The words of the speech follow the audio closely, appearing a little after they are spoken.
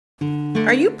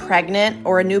Are you pregnant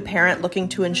or a new parent looking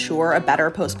to ensure a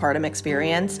better postpartum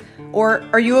experience? Or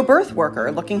are you a birth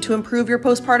worker looking to improve your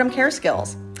postpartum care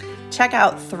skills? Check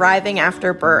out Thriving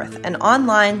After Birth, an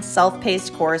online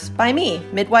self-paced course by me,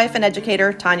 midwife and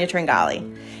educator Tanya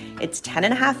Tringali. It's 10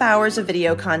 and a half hours of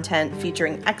video content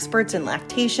featuring experts in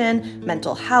lactation,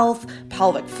 mental health,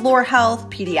 pelvic floor health,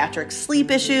 pediatric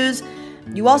sleep issues.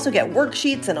 You also get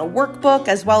worksheets and a workbook,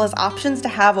 as well as options to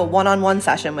have a one-on-one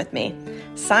session with me.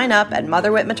 Sign up at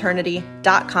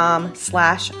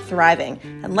motherwitmaternity.com/thriving,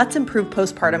 and let's improve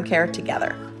postpartum care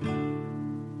together.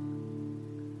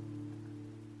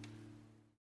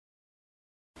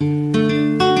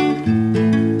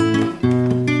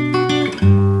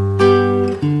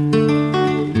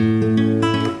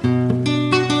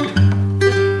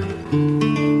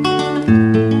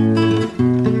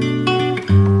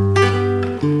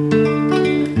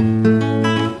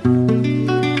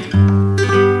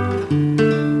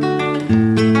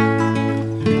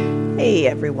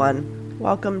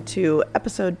 Welcome to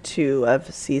episode 2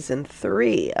 of season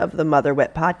 3 of the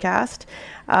MotherWit podcast.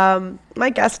 My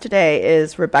guest today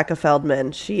is Rebecca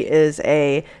Feldman. She is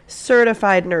a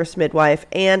certified nurse midwife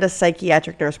and a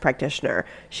psychiatric nurse practitioner.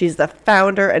 She's the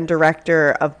founder and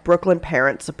director of Brooklyn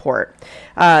Parent Support.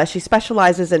 She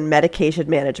specializes in medication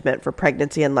management for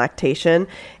pregnancy and lactation,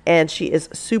 and she is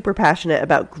super passionate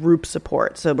about group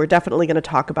support. So we're definitely going to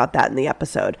talk about that in the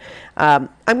episode. I'm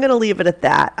going to leave it at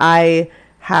that. I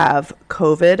have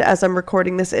COVID as I'm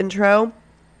recording this intro.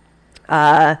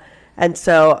 And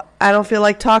so I don't feel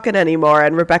like talking anymore.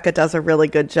 And Rebecca does a really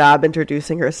good job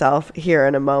introducing herself here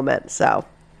in a moment. So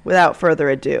without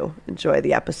further ado, enjoy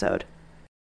the episode.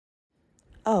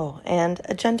 Oh, and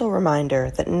a gentle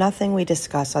reminder that nothing we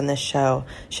discuss on this show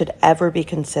should ever be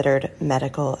considered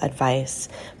medical advice.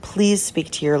 Please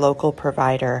speak to your local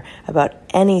provider about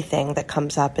anything that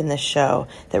comes up in this show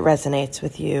that resonates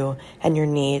with you and your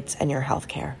needs and your health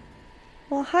care.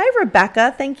 Well, hi,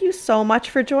 Rebecca. Thank you so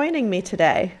much for joining me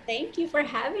today. Thank you for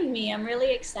having me. I'm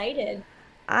really excited.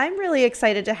 I'm really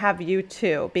excited to have you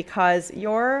too, because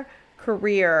your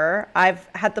career, I've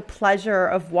had the pleasure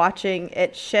of watching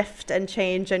it shift and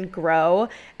change and grow,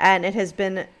 and it has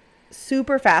been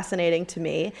super fascinating to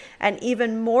me, and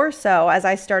even more so as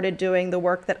I started doing the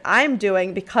work that I'm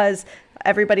doing, because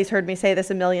everybody's heard me say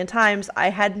this a million times, I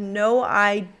had no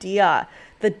idea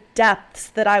the depths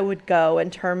that I would go in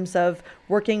terms of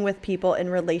working with people in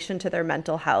relation to their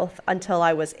mental health until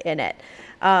I was in it.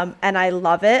 And I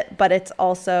love it, but it's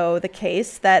also the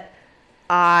case that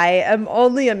I am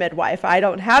only a midwife. I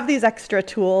don't have these extra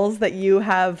tools that you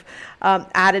have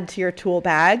added to your tool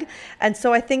bag. And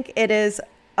so I think it is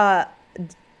a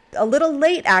little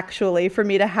late, actually, for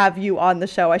me to have you on the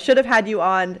show. I should have had you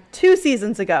on 2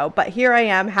 seasons ago, but here I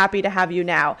am, happy to have you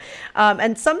now.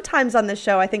 And sometimes on this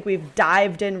show, I think we've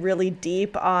dived in really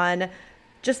deep on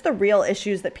just the real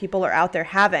issues that people are out there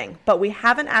having, but we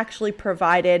haven't actually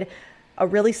provided a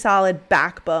really solid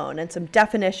backbone and some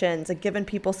definitions and given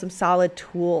people some solid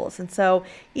tools. And so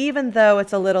even though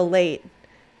it's a little late,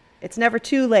 it's never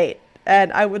too late.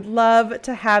 And I would love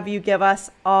to have you give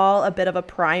us all a bit of a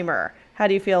primer. How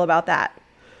do you feel about that?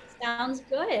 Sounds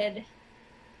good.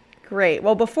 Great.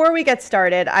 Well, before we get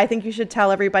started, I think you should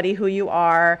tell everybody who you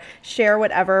are, share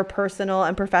whatever personal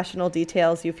and professional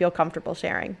details you feel comfortable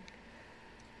sharing.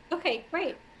 Okay,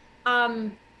 great.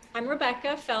 I'm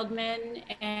Rebecca Feldman,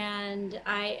 and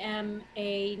I am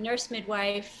a nurse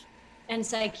midwife and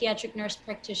psychiatric nurse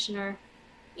practitioner.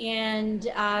 And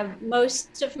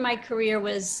most of my career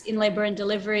was in labor and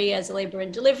delivery as a labor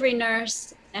and delivery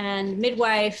nurse and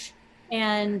midwife.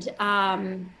 And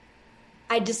through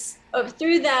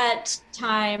that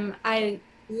time, I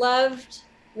loved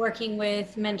working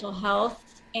with mental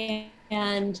health,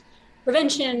 and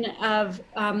prevention of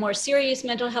more serious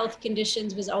mental health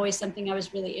conditions was always something I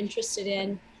was really interested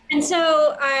in. And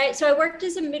so I worked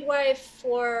as a midwife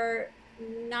for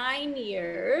 9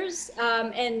 years,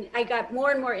 and I got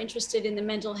more and more interested in the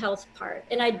mental health part.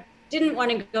 And I didn't want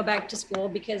to go back to school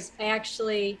because I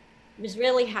actually was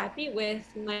really happy with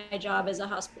my job as a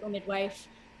hospital midwife.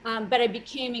 But I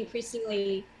became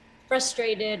increasingly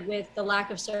frustrated with the lack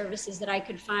of services that I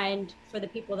could find for the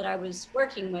people that I was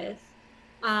working with.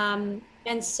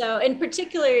 And so, in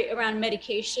particular around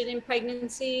medication in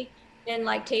pregnancy and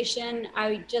lactation,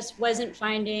 I just wasn't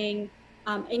finding,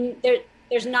 and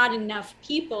there's not enough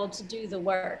people to do the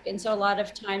work. And so a lot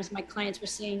of times my clients were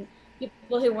seeing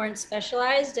people who weren't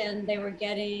specialized, and they were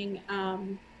getting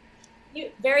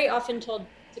very often told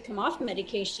to come off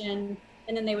medication,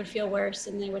 and then they would feel worse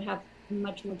and they would have a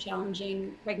much more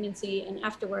challenging pregnancy and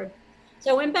afterward.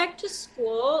 So I went back to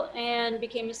school and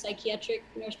became a psychiatric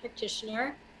nurse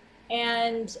practitioner.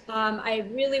 And I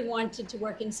really wanted to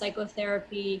work in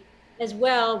psychotherapy as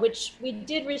well, which we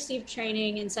did receive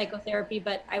training in psychotherapy,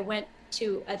 but I went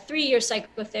to a 3-year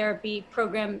psychotherapy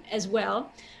program as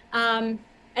well. And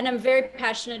I'm very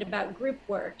passionate about group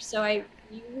work. So I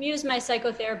use my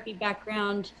psychotherapy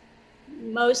background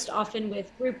most often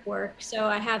with group work. So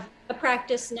I have a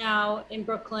practice now in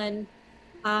Brooklyn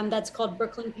that's called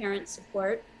Brooklyn Parent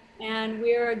Support. And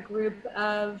we're a group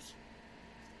of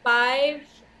 5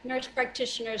 nurse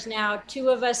practitioners now. 2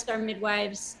 of us are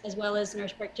midwives as well as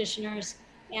nurse practitioners.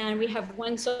 And we have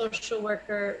 1 social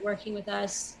worker working with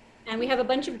us. And we have a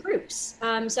bunch of groups.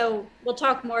 So we'll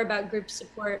talk more about group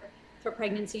support for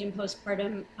pregnancy and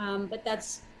postpartum. But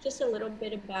that's just a little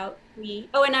bit about me.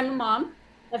 Oh, and I'm a mom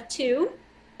of 2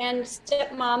 and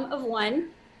stepmom of 1.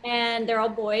 And they're all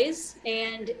boys.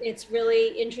 And it's really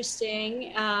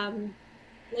interesting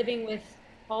living with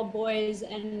all boys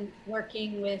and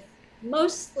working with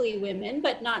mostly women,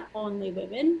 but not only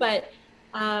women. But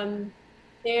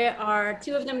there are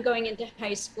 2 of them going into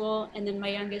high school, and then my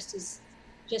youngest is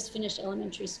just finished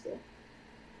elementary school.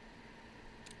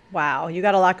 Wow, you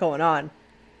got a lot going on.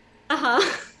 Uh-huh.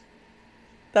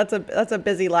 That's a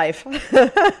busy life.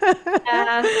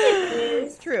 It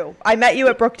is. True. I met you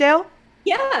at Brookdale.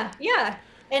 Yeah, yeah.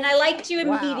 And I liked you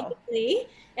Wow. immediately.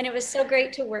 And it was so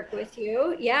great to work with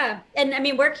you. Yeah. And I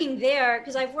mean, working there,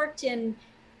 because I've worked in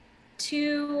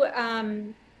 2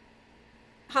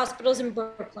 hospitals in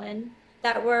Brooklyn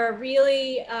that were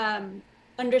really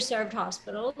underserved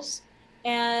hospitals.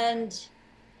 And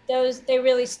they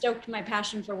really stoked my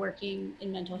passion for working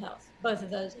in mental health, both of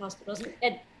those hospitals.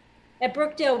 At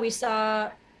Brookdale, we saw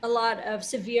a lot of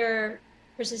severe,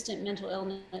 persistent mental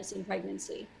illness in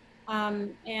pregnancy.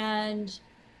 And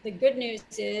the good news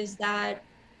is that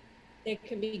there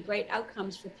can be great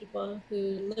outcomes for people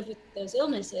who live with those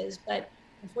illnesses. But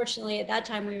unfortunately, at that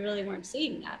time, we really weren't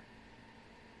seeing that.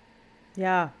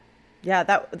 Yeah. Yeah,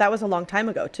 that was a long time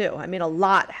ago too. I mean, a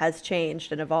lot has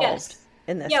changed and evolved Yes.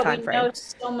 in this Yeah, time we frame. know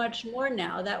so much more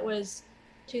now. That was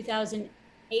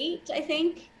 2008, I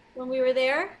think, when we were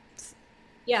there.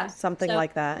 Yeah. Something So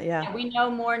like that. Yeah. yeah, we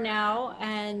know more now.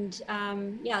 And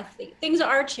yeah, things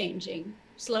are changing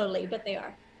slowly, but they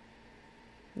are.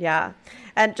 Yeah.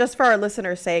 And just for our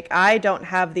listeners' sake, I don't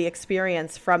have the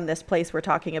experience from this place we're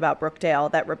talking about, Brookdale,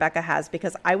 that Rebecca has,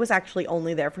 because I was actually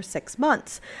only there for 6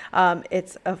 months.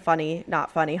 It's a funny,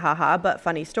 not funny, haha, but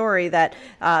funny story that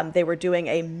they were doing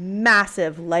a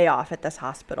massive layoff at this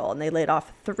hospital, and they laid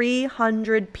off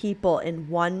 300 people in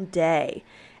one day.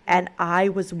 And I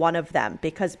was one of them,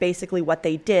 because basically what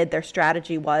they did, their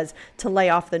strategy was to lay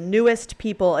off the newest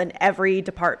people in every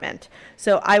department.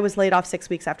 So I was laid off 6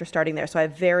 weeks after starting there. So I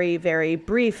have very, very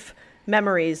brief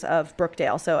memories of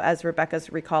Brookdale. So as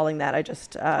Rebecca's recalling that, I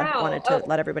just Wow. wanted to Oh,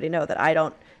 let everybody know that I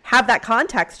don't have that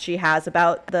context she has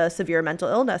about the severe mental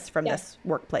illness from yeah. this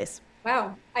workplace.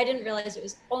 Wow. I didn't realize it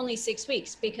was only 6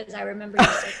 weeks because I remember you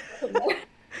saying there.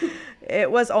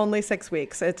 It was only 6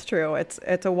 weeks. It's true.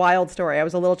 It's a wild story. I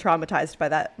was a little traumatized by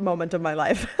that moment of my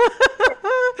life.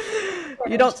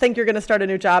 You don't think you're going to start a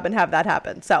new job and have that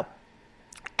happen. So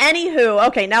anywho,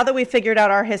 okay, now that we've figured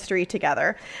out our history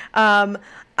together, I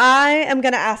am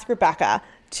going to ask Rebecca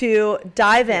to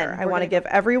dive in. I want to give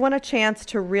everyone a chance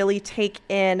to really take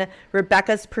in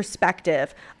Rebecca's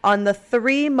perspective on the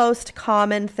 3 most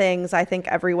common things I think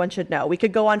everyone should know. We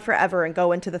could go on forever and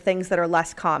go into the things that are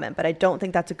less common, but I don't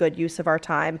think that's a good use of our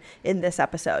time in this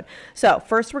episode. So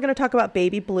first, we're going to talk about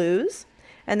baby blues.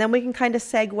 And then we can kind of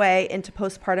segue into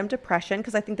postpartum depression,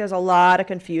 because I think there's a lot of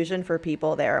confusion for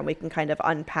people there, and we can kind of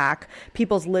unpack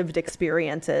people's lived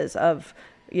experiences of,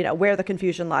 you know, where the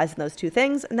confusion lies in those 2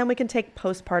 things. And then we can take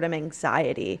postpartum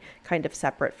anxiety kind of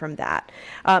separate from that.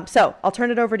 So I'll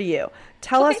turn it over to you.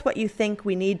 Tell us what you think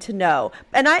we need to know.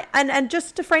 And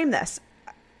just to frame this,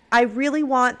 I really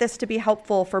want this to be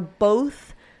helpful for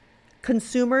both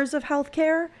consumers of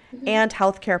healthcare and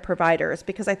healthcare providers,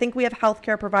 because I think we have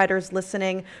healthcare providers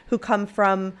listening who come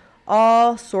from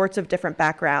all sorts of different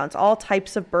backgrounds, all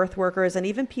types of birth workers, and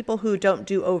even people who don't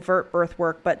do overt birth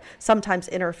work, but sometimes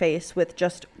interface with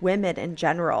just women in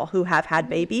general who have had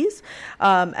babies.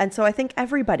 And so I think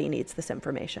everybody needs this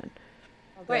information.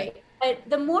 Right.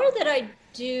 The more that I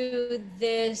do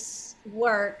this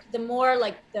work, the more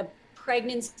like the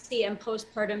pregnancy and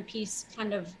postpartum piece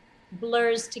kind of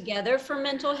blurs together for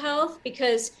mental health.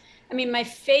 Because I mean, my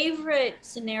favorite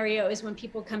scenario is when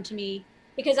people come to me,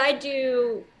 because I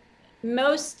do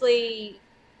mostly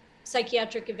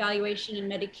psychiatric evaluation and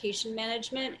medication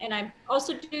management, and I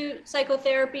also do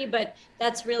psychotherapy, but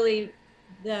that's really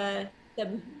the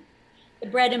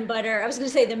bread and butter. I was going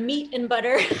to say the meat and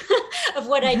butter of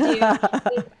what I do.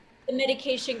 The the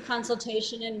medication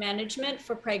consultation and management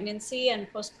for pregnancy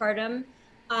and postpartum,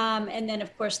 and then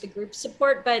of course the group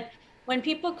support. But when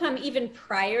people come even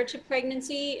prior to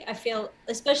pregnancy, I feel,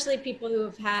 especially people who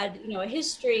have had, a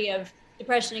history of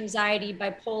depression, anxiety,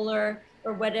 bipolar,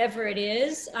 or whatever it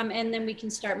is, and then we can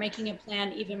start making a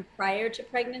plan even prior to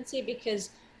pregnancy, because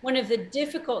one of the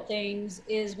difficult things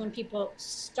is when people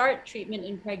start treatment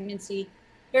in pregnancy,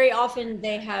 very often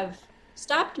they have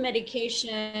stopped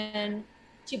medication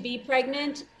to be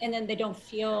pregnant and then they don't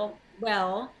feel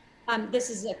well. This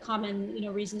is a common,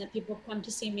 reason that people come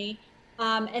to see me.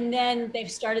 And then they've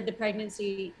started the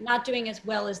pregnancy not doing as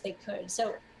well as they could.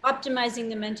 So optimizing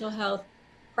the mental health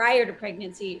prior to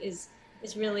pregnancy is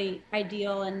really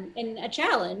ideal and a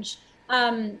challenge.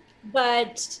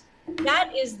 But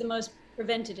that is the most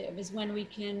preventative, is when we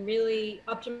can really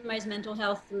optimize mental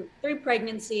health through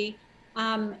pregnancy.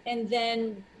 And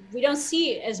then we don't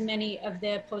see as many of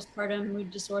the postpartum mood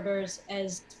disorders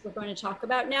as we're going to talk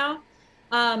about now.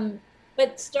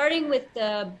 But starting with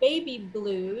the baby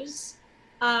blues,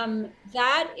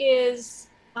 that is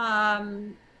a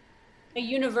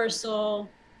universal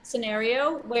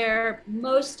scenario where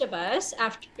most of us,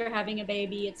 after having a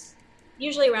baby, it's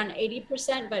usually around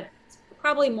 80%, but it's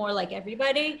probably more like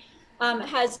everybody,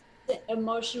 has the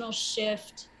emotional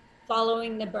shift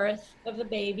following the birth of a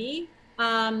baby.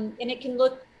 And it can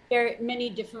look very many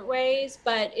different ways,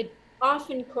 but it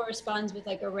often corresponds with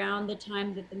like around the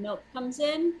time that the milk comes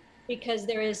in, because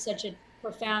there is such a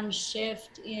profound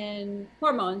shift in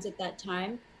hormones at that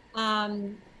time.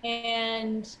 And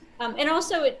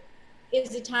also it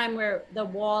is a time where the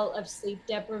wall of sleep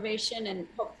deprivation, and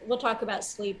we'll talk about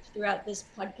sleep throughout this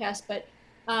podcast, but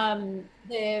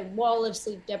the wall of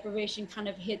sleep deprivation kind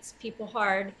of hits people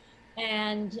hard,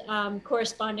 and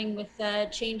corresponding with the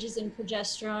changes in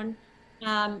progesterone,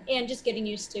 and just getting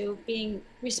used to being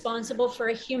responsible for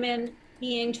a human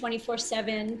being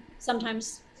 24/7,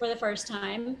 sometimes for the first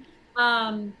time.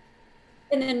 And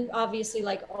then obviously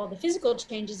like all the physical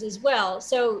changes as well.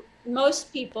 So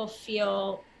most people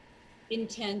feel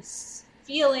intense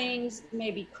feelings,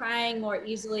 maybe crying more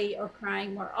easily or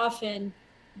crying more often.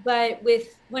 But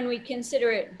when we consider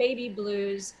it baby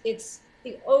blues, it's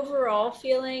the overall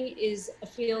feeling is a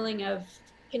feeling of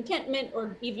contentment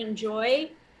or even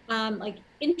joy, like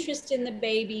interest in the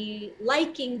baby,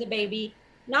 liking the baby,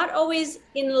 not always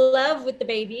in love with the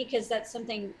baby, because that's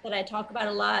something that I talk about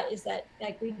a lot, is that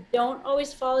like we don't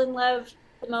always fall in love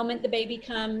the moment the baby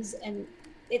comes, and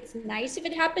it's nice if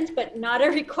it happens, but not a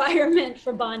requirement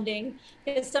for bonding,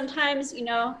 because sometimes,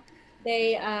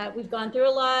 we've gone through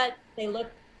a lot, they look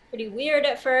pretty weird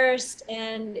at first,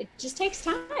 and it just takes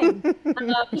time.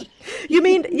 You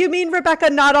mean, Rebecca,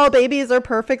 not all babies are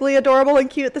perfectly adorable and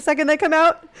cute the second they come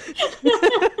out?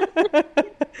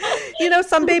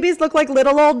 Some babies look like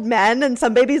little old men, and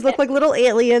some babies look like little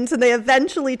aliens, and they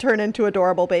eventually turn into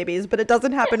adorable babies, but it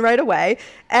doesn't happen right away.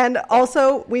 And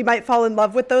also, we might fall in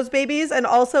love with those babies, and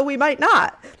also we might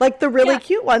not. Like the really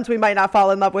cute ones, we might not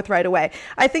fall in love with right away.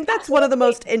 I think that's one of the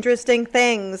most interesting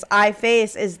things I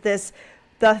face, is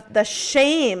the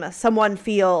shame someone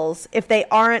feels if they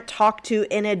aren't talked to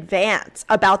in advance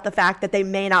about the fact that they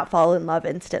may not fall in love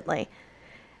instantly.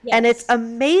 Yes. And it's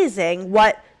amazing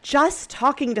what just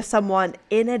talking to someone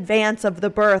in advance of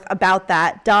the birth about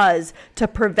that does to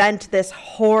prevent this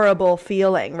horrible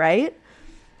feeling, right?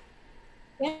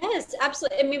 Yes,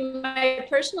 absolutely. I mean, my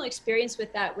personal experience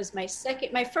with that was my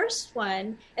first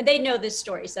one, and they know this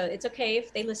story, so it's okay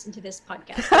if they listen to this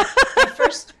podcast. My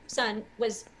first son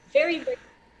was very, very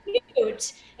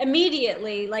cute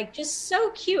immediately, like just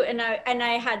so cute. And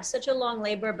I had such a long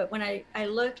labor, but when I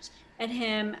looked at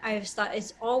him, I just thought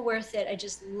it's all worth it. I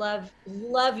just love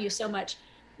you so much.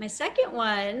 My second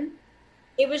one,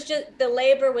 it was just, the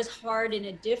labor was hard in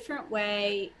a different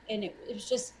way. And it was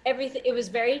just everything. It was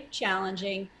very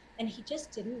challenging, and he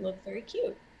just didn't look very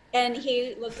cute. And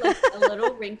he looked like a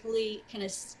little wrinkly, kind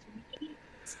of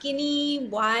skinny,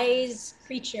 wise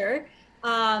creature.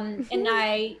 And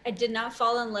I did not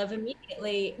fall in love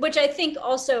immediately, which I think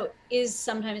also is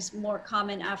sometimes more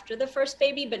common after the first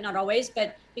baby, but not always.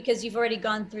 But because you've already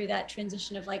gone through that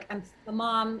transition of like, I'm a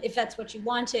mom, if that's what you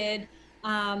wanted,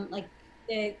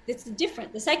 it's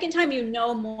different. The second time, you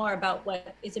know more about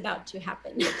what is about to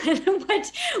happen,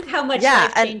 how much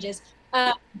life changes.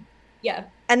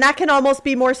 And that can almost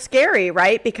be more scary,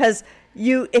 right? Because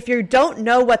if you don't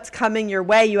know what's coming your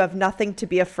way, you have nothing to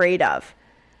be afraid of.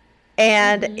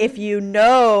 And if you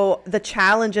know the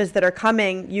challenges that are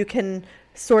coming, you can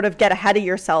sort of get ahead of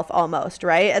yourself almost,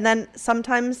 right? And then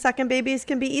sometimes second babies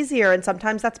can be easier. And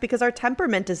sometimes that's because our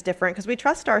temperament is different, because we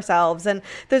trust ourselves. And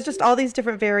there's just all these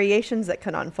different variations that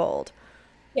can unfold.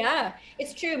 Yeah,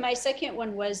 it's true. My second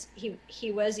one was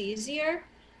he was easier.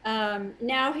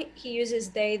 Now he uses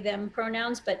they them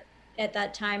pronouns, but at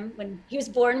that time when he was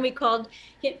born, we called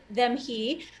them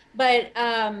he. But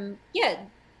yeah,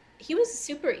 he was a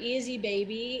super easy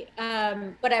baby.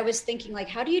 But I was thinking like,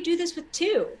 how do you do this with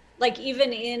two? Like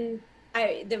even in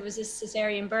there was a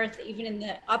cesarean birth, even in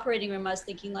the operating room, I was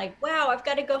thinking like, wow, I've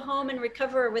got to go home and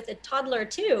recover with a toddler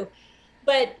too.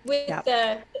 But with Yeah.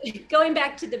 the going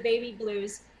back to the baby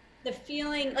blues, the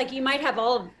feeling like you might have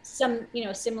all of some,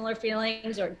 similar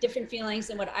feelings or different feelings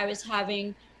than what I was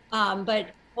having. But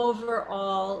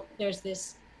overall, there's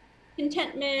this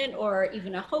contentment or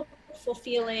even a hopeful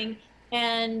feeling.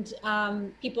 And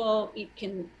people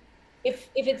can, if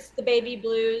it's the baby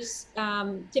blues,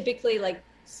 typically like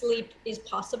sleep is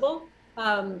possible.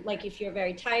 Like if you're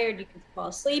very tired, you can fall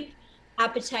asleep.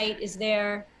 Appetite is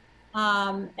there,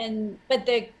 and but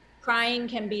the crying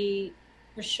can be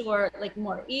for sure like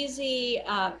more easy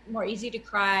to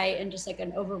cry and just like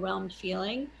an overwhelmed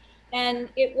feeling, and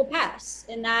it will pass.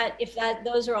 And that if that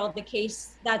those are all the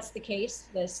case, that's the case.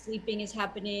 The sleeping is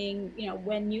happening,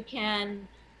 when you can.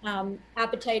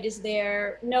 Appetite is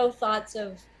there. No thoughts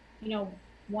of you know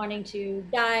wanting to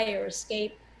die or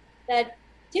escape. That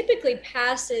typically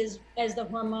passes as the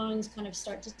hormones kind of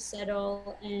start to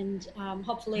settle, and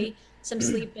hopefully some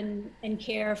sleep and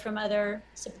care from other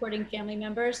supporting family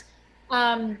members.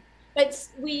 But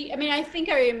I mean, I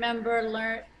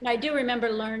do remember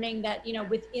learning that,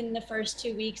 within the first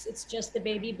 2 weeks, it's just the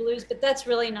baby blues, but that's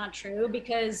really not true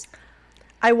because,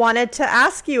 I wanted to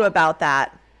ask you about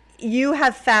that. You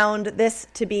have found this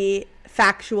to be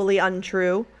factually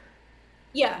untrue.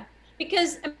 yeah,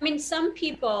 because I mean, some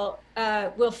people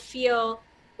will feel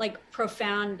like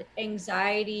profound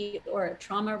anxiety or a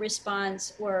trauma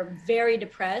response or very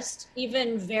depressed,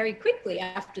 even very quickly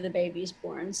after the baby's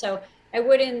born. So I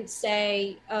wouldn't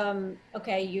say,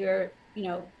 okay, you're,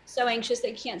 so anxious that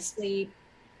you can't sleep,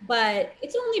 but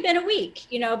it's only been a week,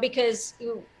 because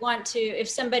you want to, if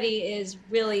somebody is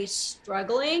really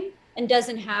struggling and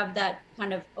doesn't have that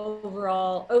kind of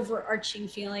overall overarching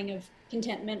feeling of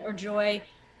contentment or joy,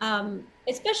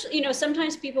 especially,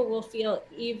 sometimes people will feel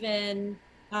even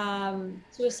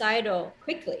suicidal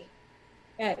quickly,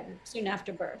 soon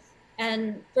after birth.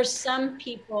 And for some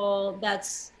people,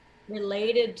 that's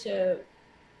related to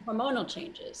hormonal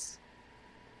changes.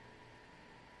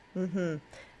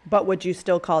 But would you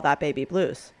still call that baby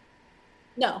blues?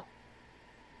 No,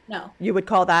 no. You would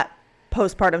call that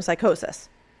postpartum psychosis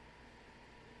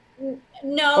or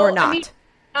No, I mean,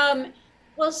 not? um,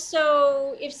 well,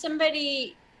 so if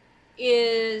somebody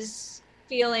is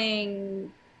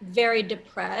feeling very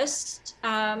depressed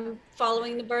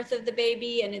following the birth of the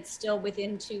baby, and it's still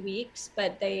within 2 weeks,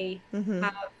 but they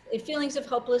have feelings of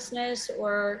hopelessness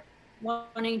or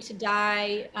wanting to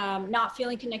die, not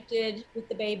feeling connected with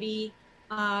the baby,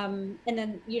 and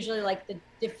then usually like the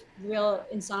real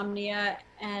insomnia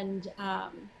and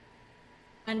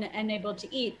unable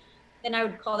to eat, then I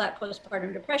would call that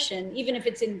postpartum depression, even if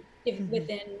it's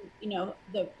within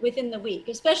the week,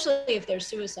 especially if there's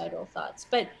suicidal thoughts.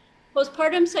 But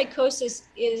postpartum psychosis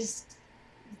is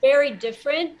very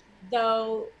different,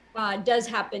 though. Does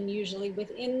happen usually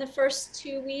within the first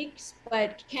 2 weeks,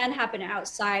 but can happen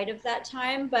outside of that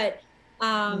time. But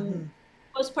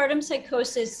postpartum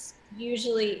psychosis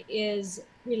usually is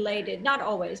related, not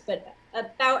always, but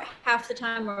about half the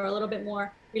time or a little bit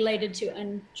more, related to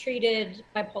untreated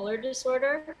bipolar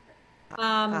disorder,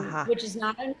 which is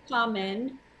not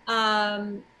uncommon.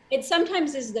 It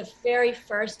sometimes is the very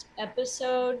first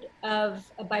episode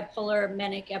of a bipolar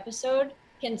manic episode,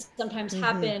 can sometimes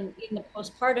happen in the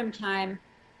postpartum time.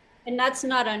 And that's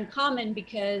not uncommon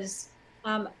because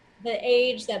the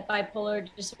age that bipolar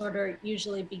disorder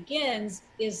usually begins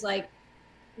is like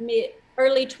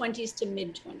early 20s to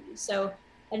mid 20s. So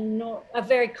a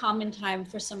very common time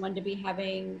for someone to be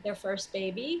having their first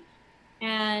baby.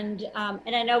 And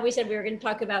I know we said we were going to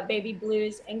talk about baby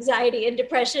blues, anxiety, and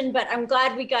depression, but I'm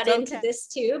glad we got into this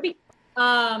too,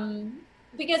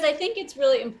 because I think it's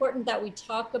really important that we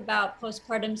talk about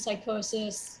postpartum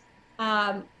psychosis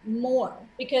more,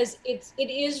 because it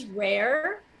is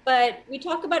rare, but we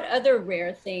talk about other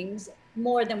rare things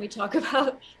more than we talk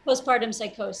about postpartum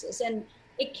psychosis. And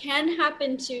it can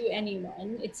happen to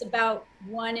anyone. It's about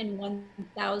 1 in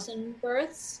 1,000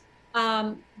 births,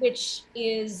 which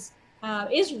is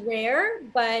rare.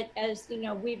 But as you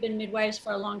know, we've been midwives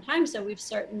for a long time, so we've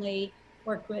certainly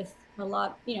worked with a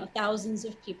lot, thousands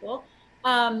of people.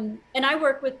 And I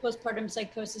work with postpartum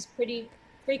psychosis pretty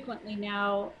frequently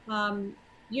now.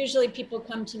 Usually, people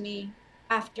come to me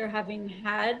after having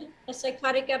had a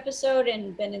psychotic episode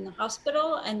and been in the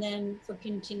hospital, and then for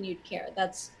continued care.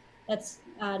 That's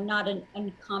not an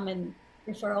uncommon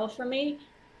referral for me.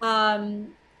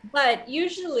 But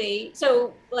usually,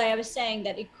 so like I was saying,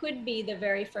 that it could be the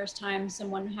very first time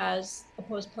someone has a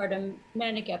postpartum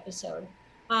manic episode.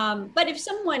 But if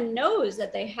someone knows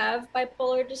that they have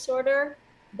bipolar disorder,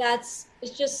 it's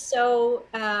just so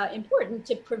important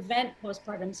to prevent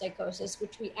postpartum psychosis,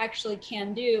 which we actually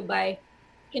can do by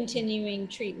continuing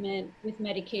treatment with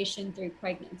medication through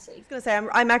pregnancy. I was going to say,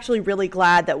 I'm actually really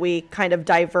glad that we kind of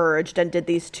diverged and did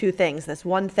these two things. This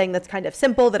one thing that's kind of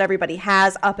simple that everybody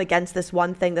has up against this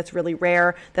one thing that's really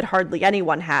rare that hardly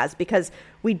anyone has, because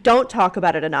we don't talk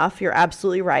about it enough. You're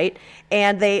absolutely right.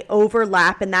 And they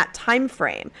overlap in that time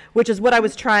frame, which is what I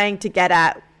was trying to get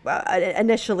at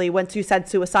initially. Once you said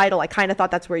suicidal, I kind of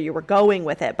thought that's where you were going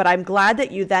with it, but I'm glad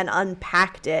that you then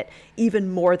unpacked it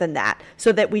even more than that,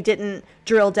 so that we didn't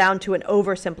drill down to an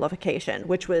oversimplification,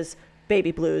 which was baby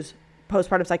blues,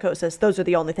 postpartum psychosis. Those are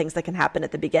the only things that can happen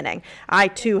at the beginning. I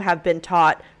too have been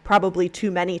taught probably too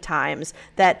many times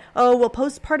that, oh, well,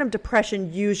 postpartum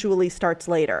depression usually starts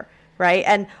later, right?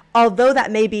 And although that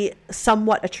may be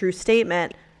somewhat a true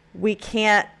statement, we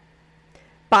can't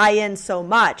buy in so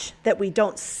much that we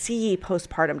don't see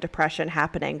postpartum depression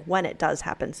happening when it does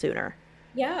happen sooner.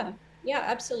 Yeah,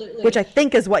 absolutely. Which I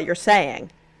think is what you're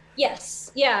saying. Yes,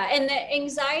 yeah. And the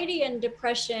anxiety and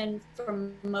depression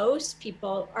for most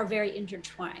people are very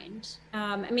intertwined.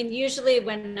 I mean, usually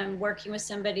when I'm working with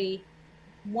somebody,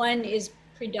 one is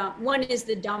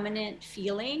the dominant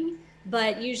feeling,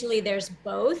 but usually there's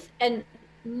both. And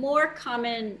more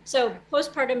common, so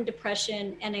postpartum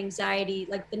depression and anxiety,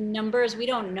 like the numbers, we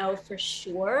don't know for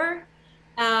sure.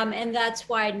 And that's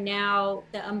why now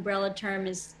the umbrella term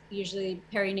is usually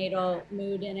perinatal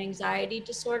mood and anxiety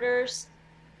disorders.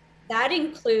 That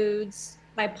includes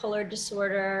bipolar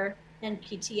disorder and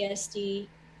PTSD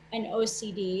and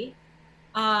OCD.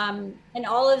 And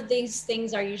all of these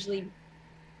things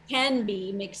can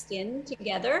be mixed in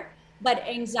together. But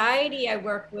anxiety, I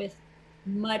work with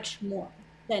much more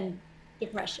than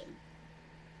depression.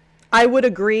 I would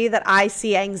agree that I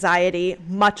see anxiety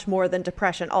much more than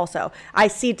depression also. I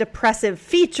see depressive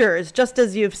features, just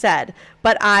as you've said,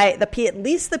 but at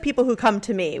least the people who come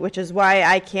to me, which is why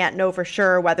I can't know for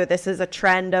sure whether this is a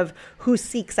trend of who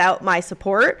seeks out my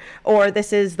support or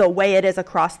this is the way it is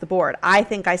across the board. I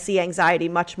think I see anxiety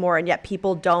much more, and yet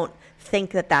people don't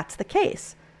think that that's the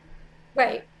case.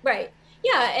 Right.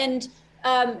 Yeah, and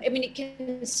I mean, it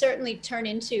can certainly turn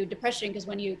into depression, because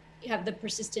when you have the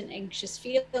persistent anxious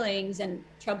feelings and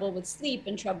trouble with sleep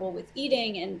and trouble with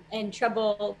eating and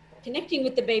trouble connecting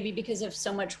with the baby because of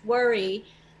so much worry,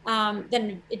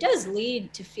 then it does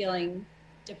lead to feeling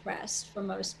depressed for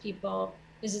most people,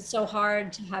 because it's so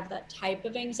hard to have that type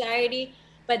of anxiety.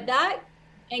 But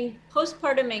and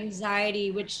postpartum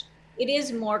anxiety, which it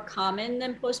is more common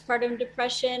than postpartum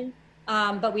depression,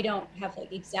 but we don't have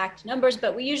like exact numbers,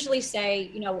 but we usually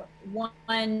say,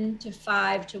 1 to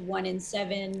 5 to 1 in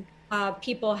 7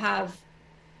 people have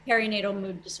perinatal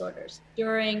mood disorders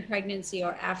during pregnancy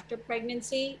or after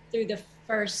pregnancy through the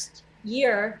first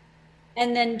year.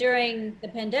 And then during the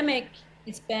pandemic,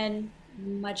 it's been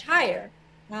much higher.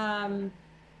 I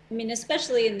mean,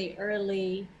 especially in the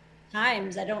early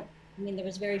times, there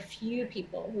was very few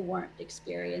people who weren't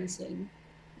experiencing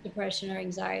depression or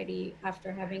anxiety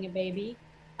after having a baby.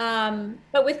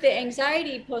 But with the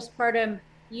anxiety postpartum,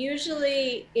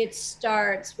 usually it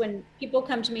starts when people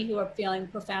come to me who are feeling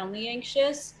profoundly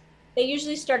anxious. They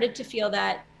usually started to feel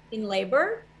that in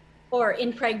labor or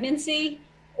in pregnancy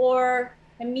or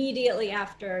immediately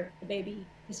after the baby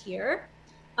is here.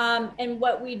 And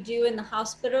what we do in the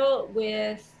hospital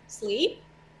with sleep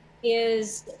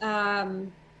is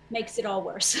makes it all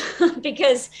worse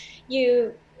because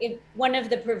if one of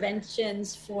the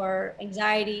preventions for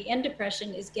anxiety and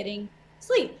depression is getting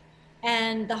sleep,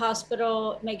 and the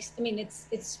hospital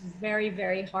it's very,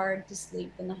 very hard to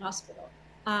sleep in the hospital.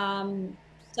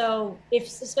 So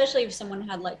especially if someone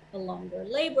had like a longer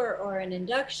labor or an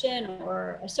induction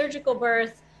or a surgical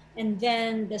birth, and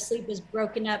then the sleep is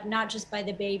broken up, not just by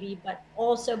the baby, but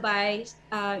also by,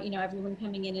 everyone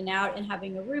coming in and out and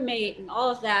having a roommate and all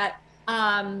of that,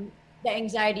 the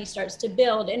anxiety starts to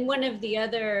build. And one of the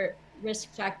other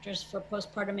risk factors for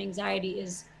postpartum anxiety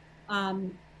is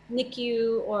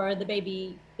NICU or the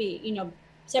baby,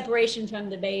 separation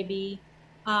from the baby.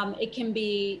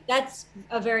 That's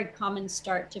a very common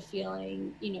start to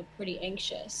feeling, pretty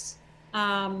anxious.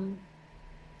 But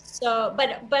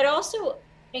also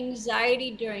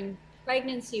anxiety during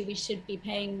pregnancy, we should be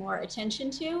paying more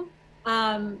attention to,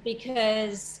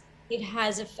 because it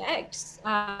has effects.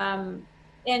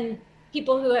 And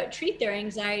people who treat their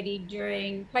anxiety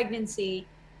during pregnancy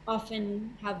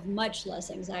often have much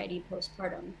less anxiety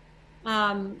postpartum.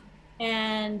 Um,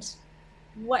 and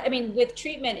with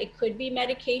treatment, it could be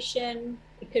medication,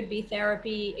 it could be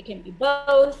therapy, it can be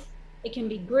both, it can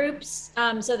be groups.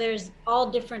 So there's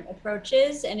all different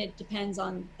approaches, and it depends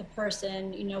on the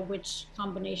person, which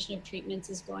combination of treatments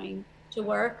is going to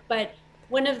work. But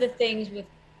one of the things with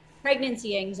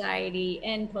pregnancy anxiety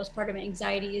and postpartum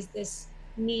anxiety is this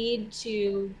need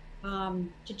to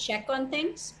check on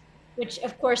things, which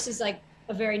of course is like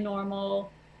a very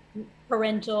normal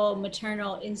parental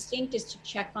maternal instinct, is to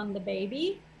check on the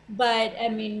baby. But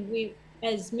we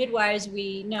as midwives,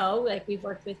 we know, like, we've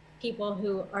worked with people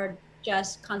who are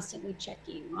just constantly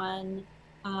checking on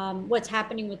what's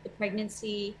happening with the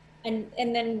pregnancy, and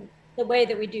then the way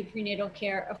that we do prenatal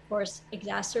care, of course,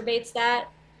 exacerbates that,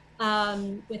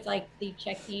 with like the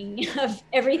checking of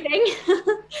everything.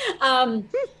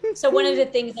 So one of the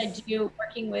things I do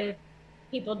working with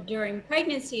people during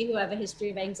pregnancy who have a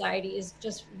history of anxiety is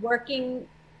just working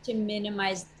to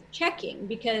minimize the checking,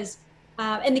 because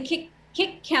and the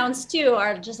kick counts too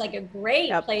are just like a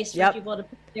great place for people to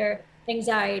put their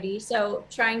anxiety. So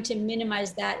trying to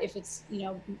minimize that if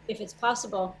it's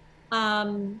possible,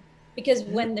 because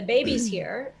when the baby's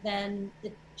here, then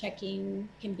the checking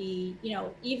can be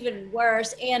even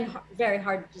worse and very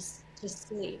hard to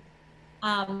sleep.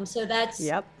 So that's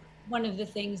one of the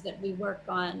things that we work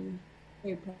on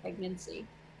through pregnancy.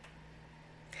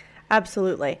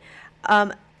 Absolutely.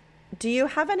 Do you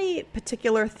have any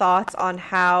particular thoughts on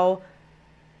how,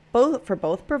 for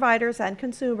both providers and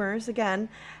consumers, again,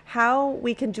 how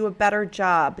we can do a better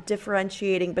job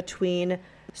differentiating between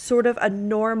sort of a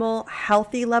normal,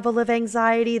 healthy level of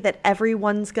anxiety that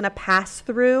everyone's going to pass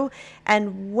through,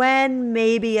 and when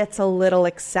maybe it's a little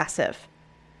excessive?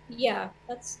 Yeah,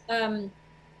 that's, it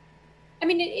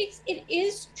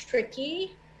is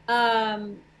tricky.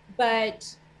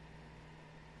 But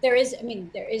there is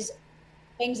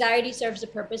anxiety serves a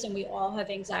purpose, and we all have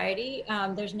anxiety.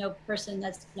 There's no person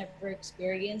that's never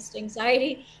experienced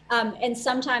anxiety. And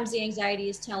sometimes the anxiety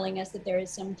is telling us that there is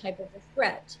some type of a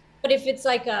threat. But if it's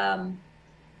like an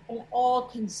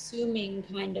all-consuming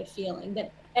kind of feeling,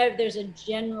 that there's a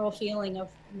general feeling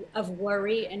of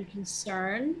worry and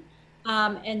concern,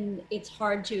 and it's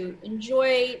hard to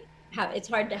enjoy, it's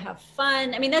hard to have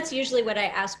fun. That's usually what I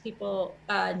ask people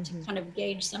to kind of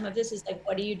gauge some of this, is like,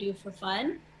 what do you do for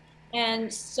fun?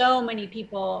 And so many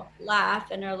people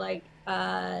laugh and are like,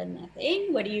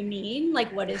 nothing. What do you mean?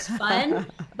 Like, what is fun?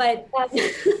 But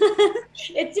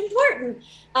it's important.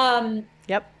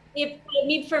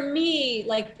 For me,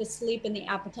 like, the sleep and the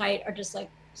appetite are just like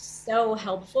so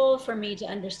helpful for me to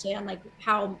understand like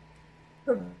how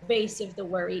pervasive the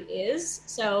worry is.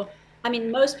 So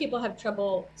most people have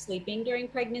trouble sleeping during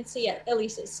pregnancy, at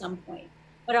least at some point.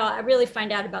 But I really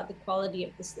find out about the quality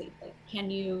of the sleep. Like,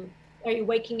 are you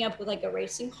waking up with like a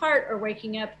racing heart, or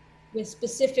waking up with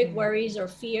specific worries or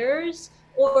fears?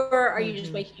 Or are you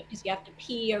just waking up because you have to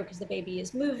pee, or because the baby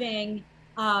is moving?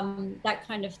 That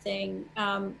kind of thing.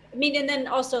 And then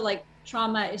also, like,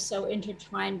 trauma is so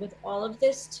intertwined with all of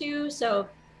this too. So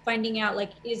finding out,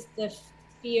 like, is the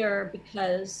fear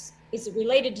is it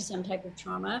related to some type of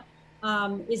trauma?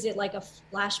 Is it like a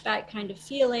flashback kind of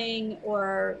feeling,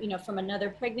 or, from another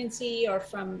pregnancy or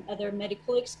from other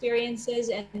medical experiences?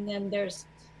 And then there's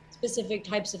specific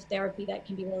types of therapy that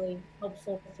can be really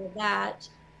helpful for that.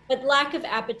 But lack of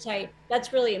appetite,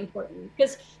 that's really important,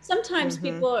 because sometimes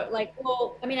people are like,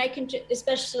 well, I can,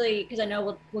 especially because I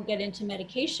know we'll get into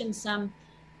medication some.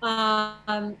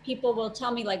 People will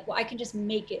tell me like, well, I can just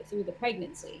make it through the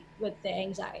pregnancy with the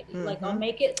anxiety. Like, I'll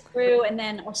make it through, and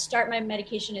then I'll start my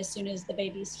medication as soon as the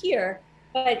baby's here.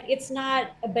 But it's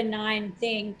not a benign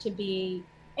thing to be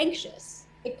anxious.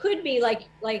 It could be like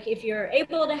if you're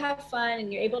able to have fun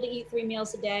and you're able to eat 3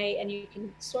 meals a day, and you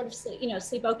can sort of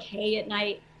sleep okay at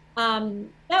night,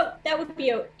 that would be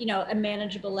a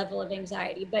manageable level of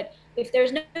anxiety. But if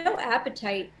there's no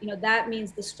appetite, that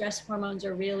means the stress hormones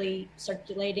are really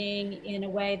circulating in a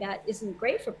way that isn't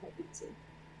great for pregnancy.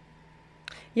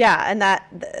 Yeah, and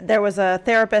there was a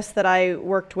therapist that I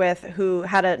worked with who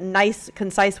had a nice,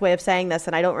 concise way of saying this,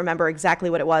 and I don't remember exactly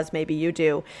what it was. Maybe you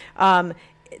do. I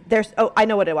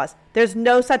know what it was. There's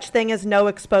no such thing as no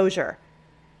exposure.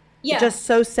 Yeah. Just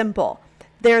so simple.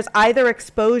 There's either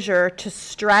exposure to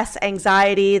stress,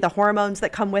 anxiety, the hormones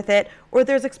that come with it, or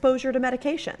there's exposure to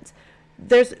medications.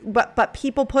 but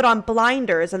people put on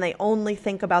blinders and they only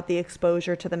think about the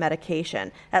exposure to the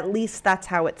medication. At least that's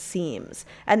how it seems.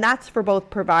 And that's for both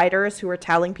providers who are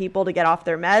telling people to get off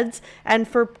their meds and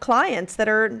for clients that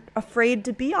are afraid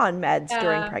to be on meds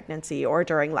during pregnancy or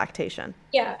during lactation.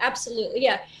 Yeah, absolutely.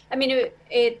 Yeah. I mean,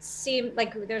 it seemed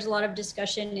like there's a lot of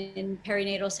discussion in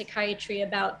perinatal psychiatry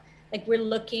about like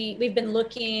we've been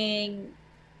looking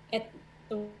at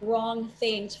the wrong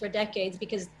things for decades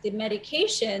because the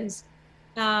medications,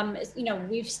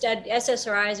 we've studied,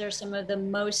 SSRIs are some of the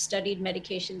most studied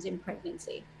medications in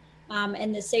pregnancy.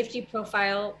 And the safety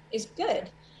profile is good.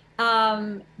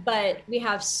 But we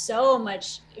have so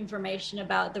much information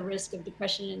about the risk of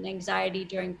depression and anxiety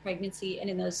during pregnancy and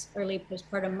in those early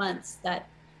postpartum months that,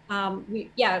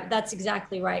 that's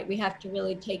exactly right. We have to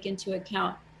really take into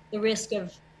account the risk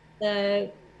of the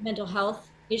mental health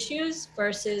issues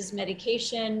versus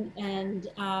medication, and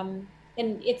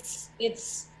it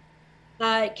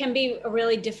can be a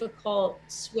really difficult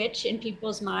switch in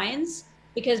people's minds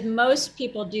because most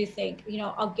people do think,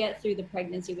 I'll get through the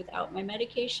pregnancy without my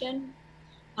medication.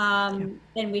 And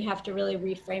we have to really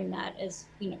reframe that as,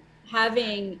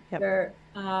 having your,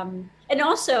 and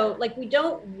also like, we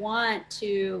don't want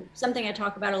to, something I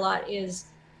talk about a lot is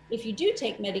if you do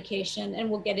take medication, and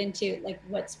we'll get into like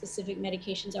what specific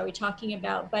medications are we talking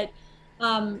about, but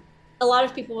a lot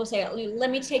of people will say, let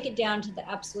me take it down to the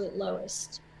absolute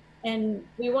lowest. And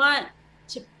we want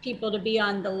people to be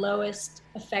on the lowest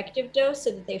effective dose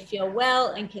so that they feel well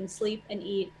and can sleep and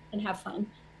eat and have fun,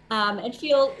 and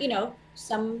feel,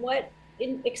 somewhat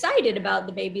excited about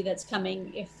the baby that's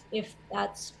coming, if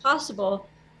that's possible.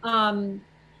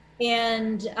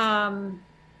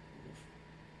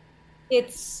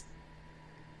 It's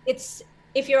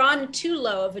if you're on too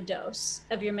low of a dose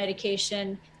of your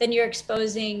medication, then you're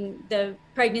exposing the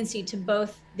pregnancy to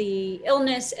both the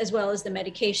illness as well as the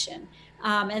medication.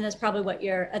 And that's probably what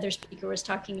your other speaker was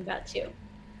talking about too.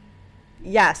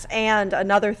 Yes. And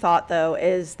another thought, though,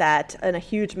 is that, and a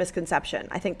huge misconception,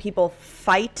 I think people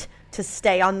fight to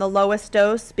stay on the lowest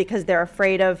dose because they're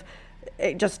afraid of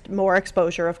just more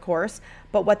exposure, of course.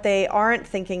 But what they aren't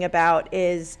thinking about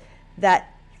is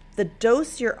that the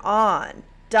dose you're on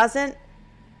doesn't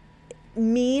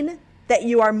mean that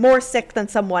you are more sick than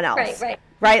someone else.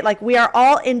 Right? Like, we are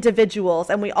all individuals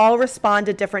and we all respond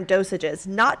to different dosages.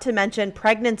 Not to mention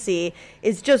pregnancy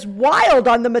is just wild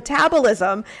on the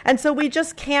metabolism. And so we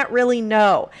just can't really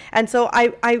know. And so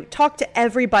I talk to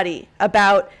everybody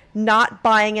about not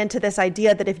buying into this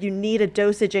idea that if you need a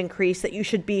dosage increase that you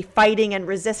should be fighting and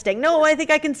resisting. No, I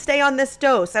think I can stay on this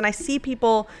dose. And I see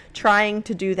people trying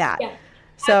to do that. Yeah.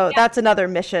 So that's another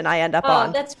mission I end up on.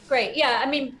 Oh, that's great. Yeah, I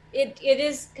mean, it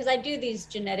is, because I do these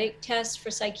genetic tests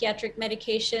for psychiatric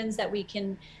medications that we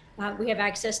have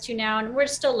access to now, and we're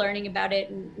still learning about it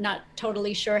and not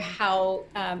totally sure how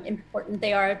important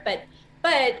they are. But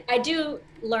I do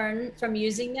learn from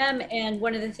using them, and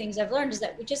one of the things I've learned is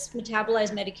that we just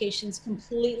metabolize medications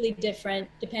completely different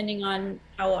depending on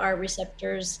how our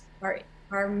receptors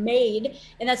are made,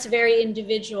 and that's very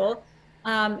individual.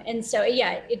 And so,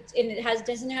 it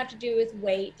doesn't have to do with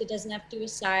weight. It doesn't have to do with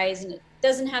size, and it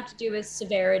doesn't have to do with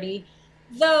severity.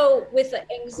 Though with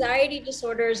anxiety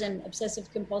disorders and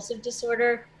obsessive compulsive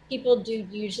disorder, people do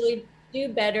usually do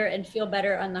better and feel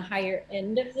better on the higher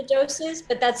end of the doses,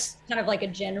 but that's kind of like a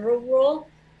general rule.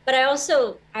 But I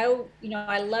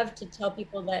love to tell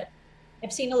people that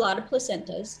I've seen a lot of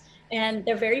placentas, and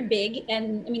they're very big.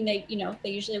 And I mean, they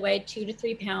usually weigh 2 to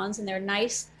 3 pounds, and they're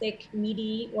nice, thick,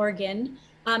 meaty organ.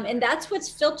 And that's what's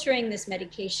filtering this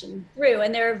medication through.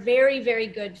 And they're a very, very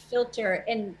good filter.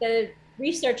 And the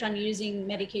research on using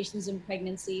medications in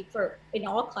pregnancy in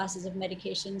all classes of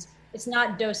medications, it's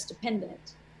not dose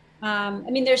dependent. I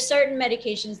mean, there's certain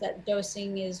medications that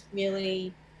dosing is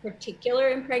really particular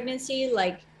in pregnancy,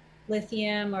 like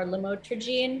lithium or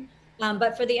lamotrigine.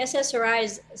 But for the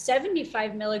SSRIs,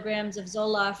 75 milligrams of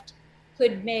Zoloft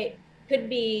could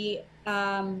be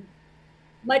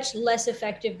much less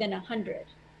effective than 100.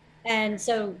 And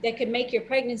so that could make your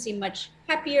pregnancy much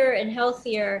happier and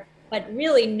healthier, but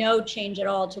really no change at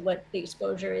all to what the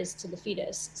exposure is to the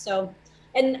fetus. So,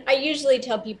 and I usually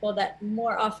tell people that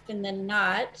more often than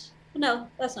not, no,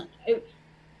 that's not,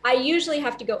 I usually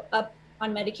have to go up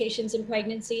on medications in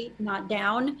pregnancy, not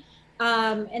down.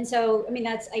 And so, I mean,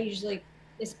 I usually,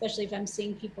 especially if I'm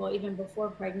seeing people even before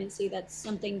pregnancy, that's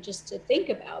something just to think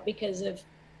about because of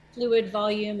fluid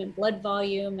volume and blood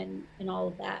volume and all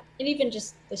of that. And even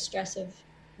just the stress of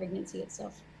pregnancy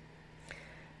itself.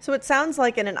 So it sounds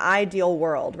like in an ideal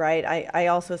world, right? I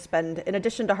also spend, in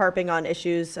addition to harping on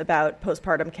issues about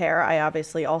postpartum care, I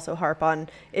obviously also harp on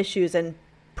issues in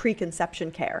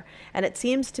preconception care. And it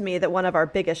seems to me that one of our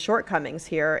biggest shortcomings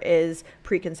here is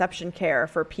preconception care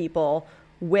for people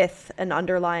with an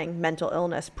underlying mental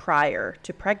illness prior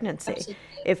to pregnancy. Absolutely.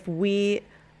 If we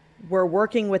were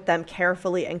working with them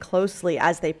carefully and closely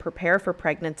as they prepare for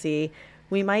pregnancy,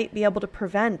 we might be able to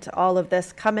prevent all of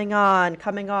this coming on,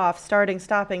 coming off, starting,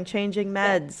 stopping, changing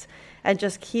meds, and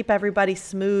just keep everybody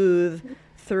smooth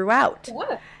throughout.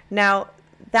 Yeah. Now,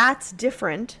 that's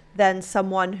different than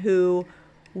someone who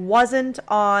wasn't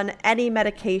on any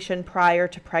medication prior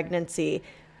to pregnancy.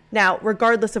 Now,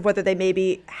 regardless of whether they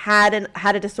maybe had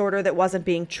a disorder that wasn't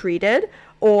being treated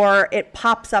or it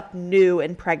pops up new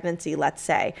in pregnancy, let's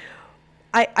say,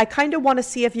 I kind of want to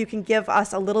see if you can give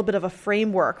us a little bit of a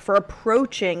framework for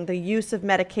approaching the use of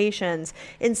medications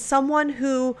in someone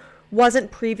who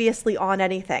wasn't previously on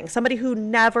anything, somebody who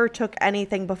never took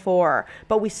anything before,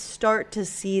 but we start to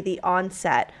see the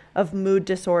onset of mood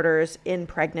disorders in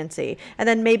pregnancy. And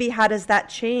then maybe how does that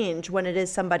change when it is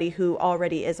somebody who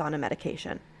already is on a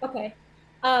medication? Okay.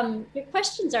 Your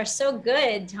questions are so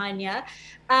good, Tanya.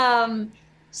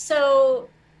 So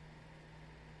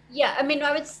yeah, I mean,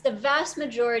 the vast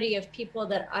majority of people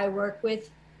that I work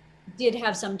with did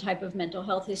have some type of mental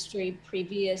health history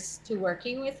previous to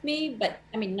working with me, but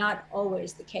I mean, not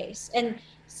always the case. And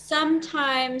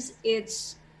sometimes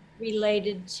it's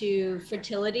related to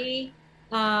fertility.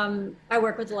 I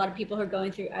work with a lot of people who are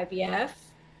going through IVF,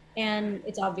 and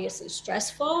it's obviously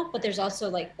stressful, but there's also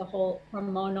like the whole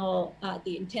hormonal,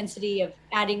 the intensity of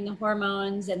adding the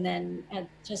hormones and then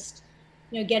just,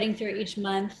 getting through each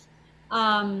month.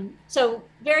 So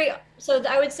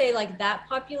I would say like that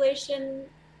population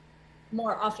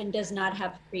more often does not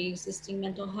have pre-existing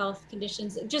mental health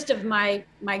conditions, just of my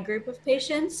group of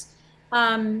patients.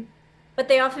 But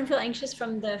they often feel anxious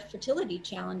from the fertility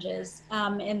challenges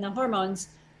and the hormones.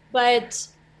 But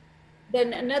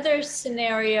then another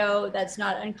scenario that's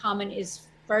not uncommon is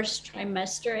first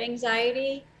trimester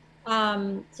anxiety.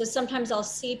 So sometimes I'll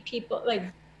see people, like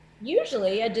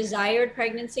usually a desired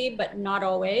pregnancy, but not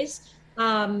always.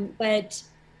 But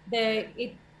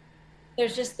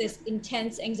there's just this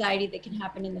intense anxiety that can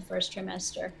happen in the first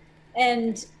trimester.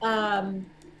 And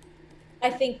I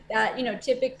think that,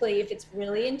 typically if it's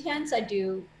really intense, I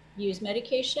do use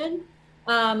medication.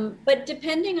 But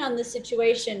depending on the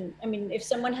situation, I mean, if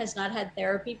someone has not had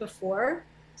therapy before,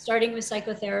 starting with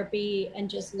psychotherapy and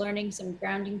just learning some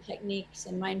grounding techniques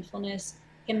and mindfulness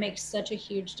can make such a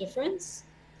huge difference.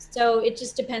 So it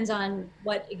just depends on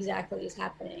what exactly is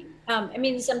happening. I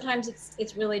mean, sometimes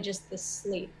it's really just the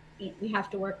sleep. We have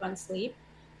to work on sleep.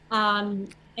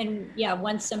 And yeah,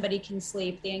 once somebody can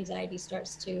sleep, the anxiety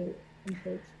starts to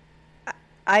improve.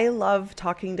 I love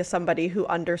talking to somebody who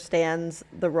understands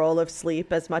the role of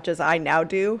sleep as much as I now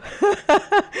do.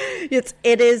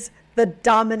 It is the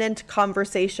dominant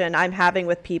conversation I'm having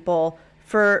with people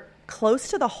for close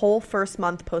to the whole first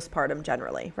month postpartum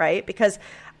generally, right? Because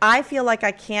I feel like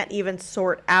I can't even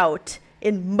sort out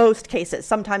in most cases.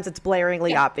 Sometimes it's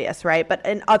blaringly obvious, right? But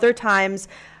in other times,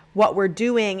 what we're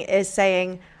doing is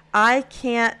saying, I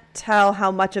can't tell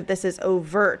how much of this is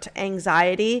overt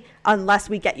anxiety unless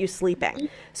we get you sleeping.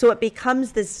 So it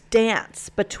becomes this dance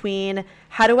between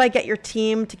how do I get your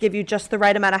team to give you just the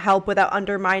right amount of help without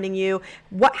undermining you?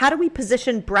 How do we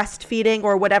position breastfeeding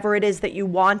or whatever it is that you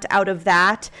want out of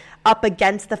that up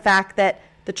against the fact that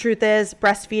the truth is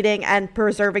breastfeeding and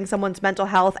preserving someone's mental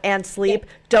health and sleep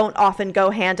don't often go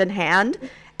hand in hand.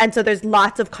 And so there's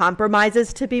lots of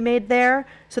compromises to be made there.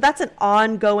 So that's an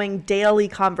ongoing daily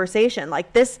conversation.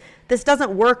 Like this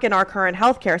doesn't work in our current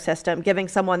healthcare system, giving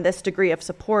someone this degree of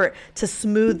support to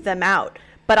smooth them out.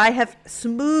 But I have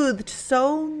smoothed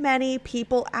so many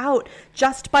people out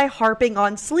just by harping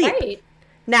on sleep. Right.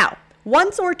 Now,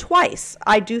 once or twice,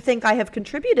 I do think I have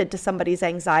contributed to somebody's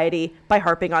anxiety by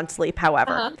harping on sleep,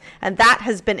 however. And that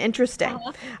has been interesting.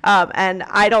 And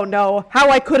I don't know how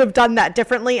I could have done that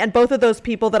differently. And both of those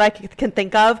people that I can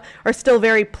think of are still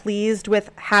very pleased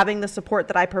with having the support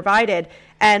that I provided.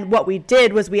 And what we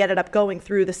did was we ended up going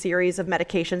through the series of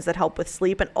medications that help with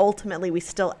sleep. And ultimately, we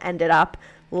still ended up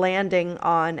landing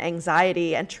on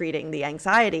anxiety and treating the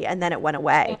anxiety, and then it went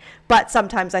away. But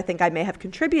sometimes I think I may have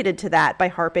contributed to that by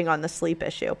harping on the sleep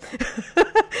issue.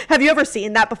 Have you ever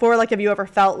seen that before? Like, have you ever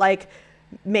felt like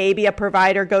maybe a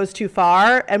provider goes too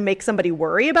far and makes somebody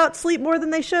worry about sleep more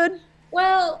than they should?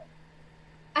 Well,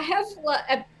 I have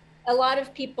a lot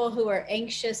of people who are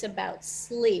anxious about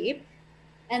sleep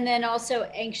and then also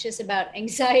anxious about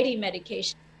anxiety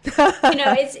medication.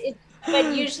 It's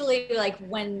but usually like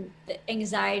when the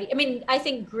anxiety, I mean, I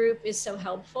think group is so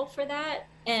helpful for that.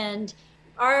 And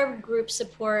our group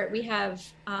support, we have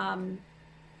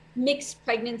mixed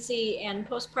pregnancy and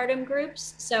postpartum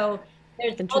groups. So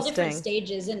there's all different Interesting.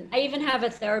 stages. And I even have a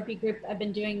therapy group I've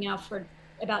been doing now for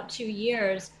about 2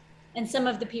 years. And some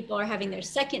of the people are having their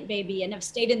second baby and have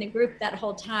stayed in the group that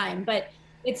whole time. But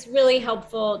it's really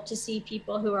helpful to see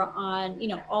people who are on,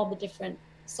 all the different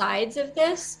sides of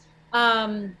this.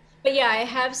 But yeah, I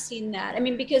have seen that. I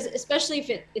mean, because especially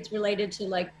if it's related to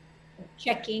like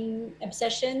checking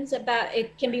obsessions, about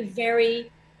it can be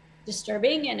very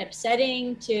disturbing and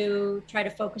upsetting to try to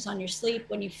focus on your sleep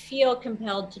when you feel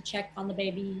compelled to check on the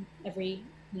baby every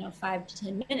 5 to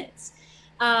 10 minutes.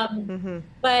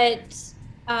 But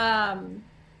I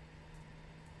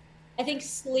think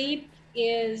sleep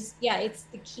is, it's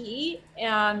the key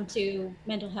to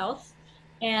mental health.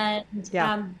 And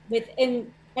Yeah.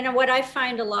 and what I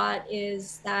find a lot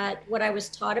is that what I was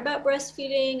taught about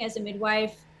breastfeeding as a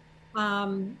midwife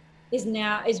was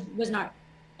not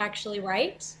actually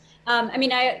right. I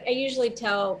mean, I usually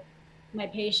tell my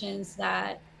patients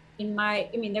that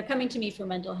they're coming to me for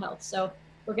mental health. So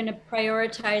we're going to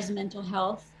prioritize mental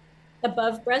health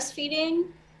above breastfeeding.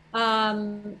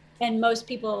 And most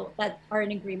people that are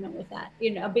in agreement with that,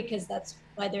 because that's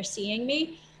why they're seeing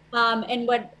me. And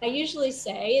what I usually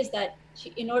say is that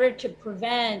in order to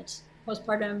prevent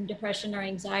postpartum depression or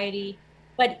anxiety,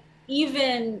 but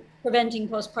even preventing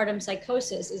postpartum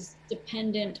psychosis is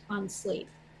dependent on sleep.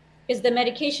 Because the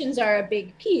medications are a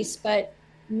big piece, but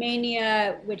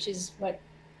mania, which is what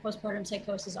postpartum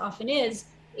psychosis often is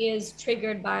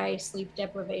triggered by sleep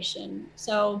deprivation.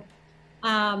 So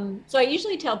I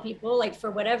usually tell people, like,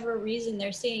 for whatever reason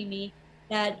they're seeing me,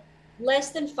 that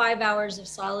less than 5 hours of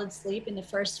solid sleep in the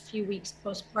first few weeks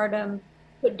postpartum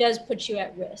does put you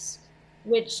at risk,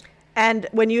 which. And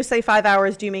when you say 5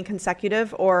 hours, do you mean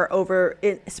consecutive or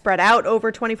spread out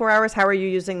over 24 hours? How are you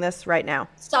using this right now?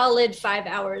 Solid 5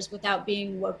 hours without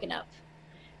being woken up.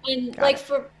 And Got it.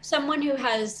 for someone who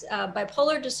has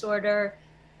bipolar disorder,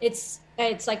 it's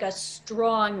like a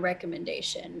strong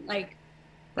recommendation. Like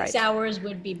 6 hours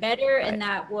would be better, and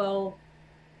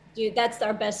that's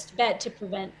our best bet to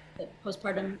prevent the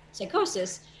postpartum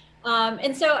psychosis.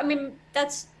 And so, I mean,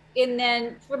 and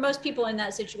then for most people in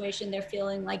that situation, they're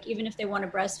feeling like even if they want to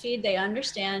breastfeed, they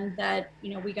understand that,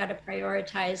 we got to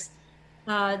prioritize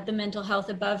the mental health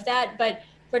above that. But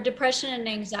for depression and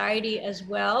anxiety as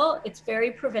well, it's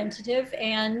very preventative,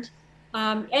 and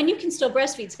you can still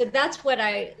breastfeed. So that's what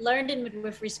I learned in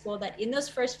midwifery school, that in those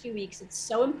first few weeks, it's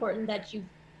so important that you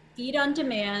feed on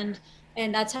demand,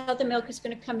 and that's how the milk is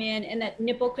going to come in, and that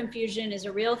nipple confusion is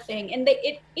a real thing. And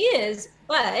it is,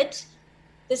 but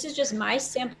this is just my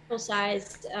sample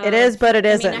size. It is, but it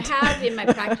isn't. I have in my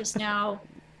practice now,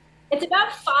 it's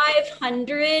about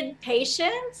 500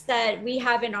 patients that we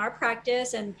have in our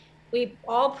practice. And we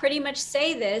all pretty much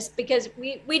say this because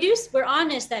we're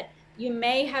honest that you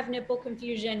may have nipple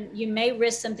confusion, you may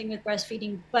risk something with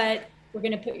breastfeeding, but we're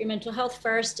going to put your mental health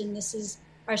first. And this is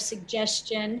our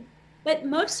suggestion. But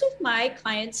most of my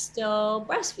clients still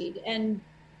breastfeed and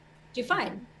do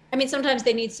fine. I mean, sometimes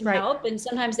they need some help, and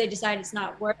sometimes they decide it's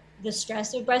not worth the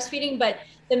stress of breastfeeding. But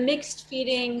the mixed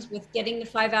feedings with getting the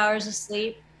 5 hours of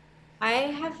sleep, I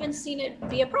haven't seen it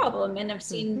be a problem, and I've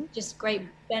seen just great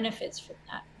benefits from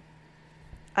that.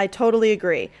 I totally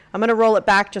agree. I'm going to roll it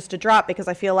back just a drop because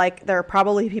I feel like there are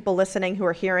probably people listening who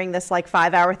are hearing this like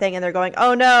 5 hour thing and they're going,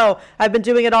 oh no, I've been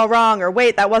doing it all wrong, or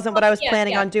wait, that wasn't what I was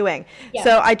planning on doing. Yeah.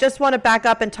 So I just want to back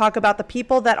up and talk about the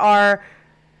people that are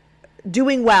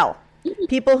doing well.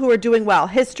 People who are doing well,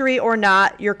 history or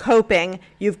not, you're coping,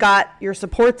 you've got your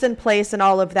supports in place and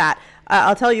all of that.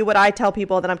 I'll tell you what I tell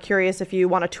people, then I'm curious if you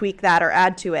want to tweak that or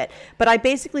add to it. But I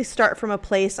basically start from a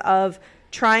place of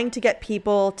trying to get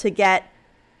people to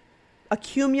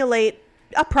accumulate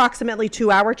approximately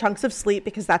 2-hour chunks of sleep,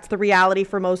 because that's the reality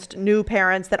for most new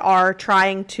parents that are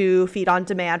trying to breastfeed on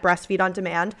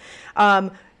demand.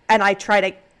 And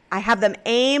I have them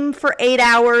aim for 8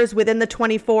 hours within the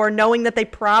 24, knowing that they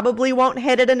probably won't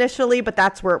hit it initially, but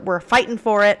that's where we're fighting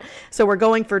for it. So we're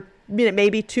going for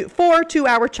maybe 4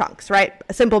 2-hour chunks, right?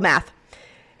 Simple math.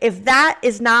 If that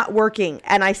is not working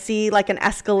and I see like an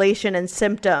escalation in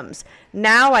symptoms,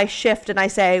 now I shift and I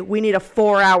say, we need a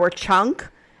 4-hour chunk.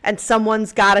 And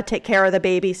someone's got to take care of the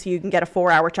baby so you can get a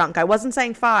 4-hour chunk. I wasn't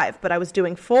saying 5, but I was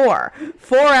doing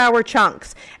 4-hour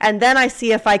chunks. And then I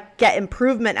see if I get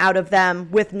improvement out of them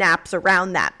with naps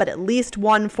around that, but at least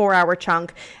 1 4-hour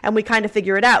chunk. And we kind of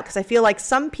figure it out, because I feel like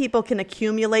some people can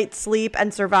accumulate sleep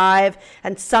and survive,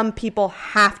 and some people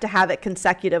have to have it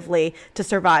consecutively to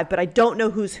survive, but I don't know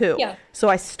who's who. Yeah. So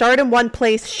I start in one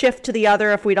place, shift to the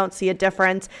other if we don't see a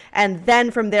difference. And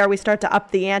then from there, we start to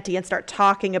up the ante and start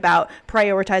talking about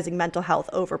prioritizing mental health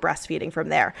over breastfeeding from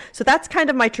there. So that's kind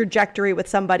of my trajectory with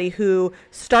somebody who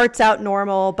starts out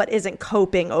normal but isn't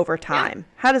coping over time.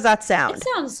 Yeah. How does that sound? It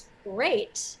sounds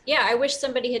great. Yeah, I wish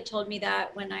somebody had told me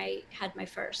that when I had my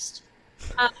first.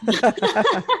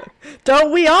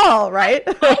 Don't we all, right?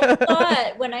 I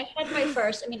thought when I had my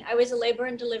first, I mean, I was a labor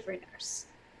and delivery nurse,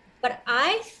 but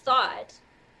I thought,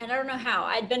 and I don't know how,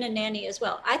 I'd been a nanny as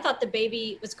well. I thought the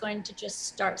baby was going to just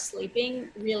start sleeping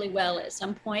really well at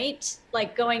some point,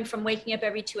 like going from waking up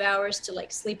every 2 hours to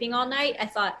like sleeping all night. I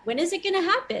thought, when is it going to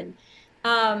happen?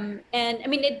 And I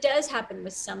mean, it does happen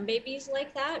with some babies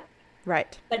like that.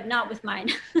 Right. But not with mine.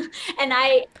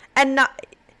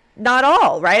 Not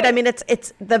all, right? I mean,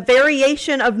 it's the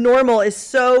variation of normal is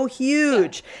so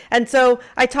huge. Yeah. And so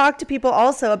I talk to people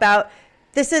also about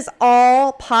this is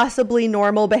all possibly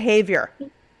normal behavior.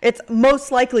 It's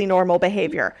most likely normal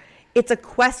behavior. It's a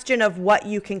question of what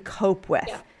you can cope with.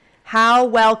 Yeah. How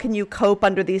well can you cope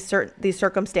under these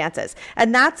circumstances?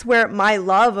 And that's where my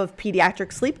love of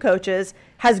pediatric sleep coaches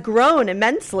has grown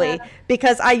immensely,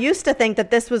 because I used to think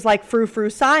that this was like frou-frou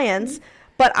science. Mm-hmm.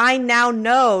 But I now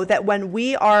know that when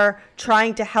we are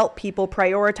trying to help people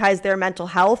prioritize their mental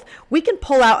health, we can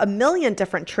pull out a million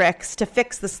different tricks to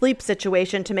fix the sleep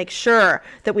situation to make sure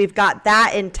that we've got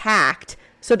that intact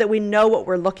so that we know what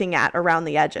we're looking at around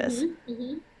the edges. Mm-hmm,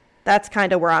 mm-hmm. That's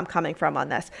kind of where I'm coming from on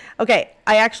this. Okay,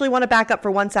 I actually want to back up for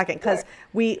 1 second because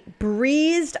we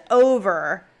breezed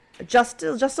over just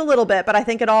a little bit, but I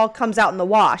think it all comes out in the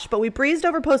wash. But we breezed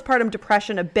over postpartum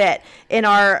depression a bit in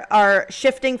our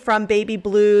shifting from baby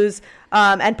blues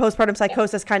and postpartum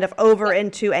psychosis kind of over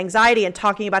into anxiety and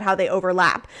talking about how they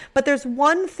overlap. But there's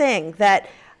one thing that,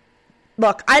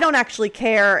 look, I don't actually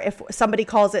care if somebody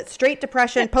calls it straight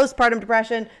depression, postpartum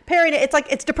depression, perinatal.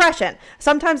 It's depression.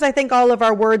 Sometimes I think all of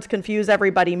our words confuse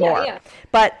everybody more. Yeah.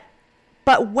 But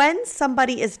when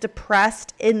somebody is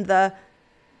depressed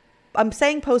I'm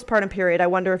saying postpartum period. I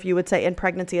wonder if you would say in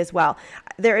pregnancy as well.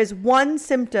 There is one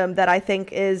symptom that I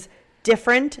think is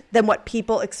different than what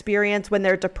people experience when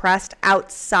they're depressed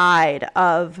outside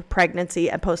of pregnancy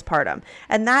and postpartum.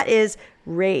 And that is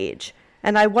rage.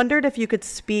 And I wondered if you could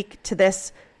speak to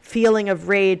this feeling of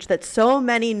rage that so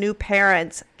many new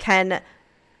parents can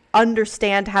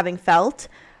understand having felt,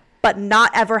 but not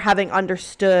ever having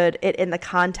understood it in the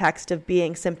context of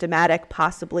being symptomatic,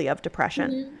 possibly of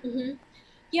depression. Mm-hmm, mm-hmm.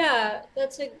 Yeah,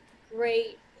 that's a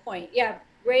great point. Yeah,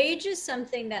 rage is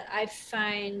something that I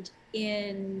find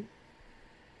is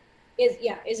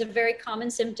a very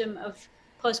common symptom of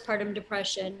postpartum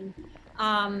depression.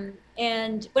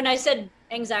 And when I said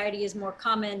anxiety is more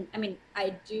common, I mean,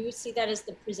 I do see that as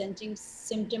the presenting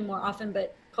symptom more often,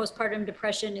 but postpartum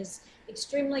depression is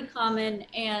extremely common.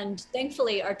 And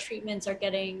thankfully, our treatments are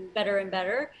getting better and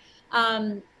better.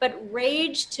 But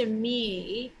rage to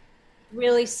me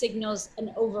really signals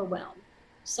an overwhelm.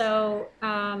 So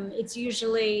it's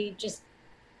usually just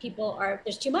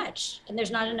there's too much and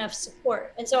there's not enough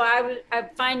support. And so I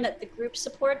find that the group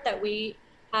support that we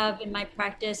have in my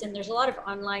practice, and there's a lot of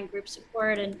online group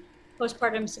support and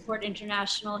Postpartum Support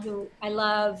International, who I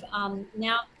love,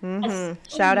 now has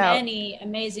so many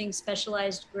amazing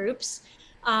specialized groups.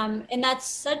 And that's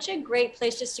such a great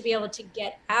place just to be able to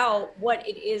get out what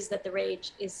it is that the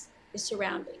rage is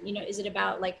surrounding. You know, is it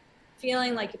about like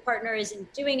feeling like your partner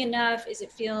isn't doing enough? Is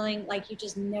it feeling like you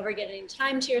just never get any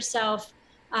time to yourself?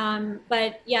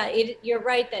 But yeah, you're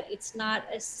right that it's not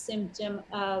a symptom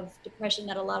of depression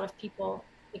that a lot of people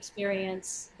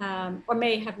experience, or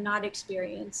may have not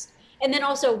experienced. And then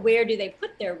also, where do they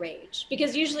put their rage?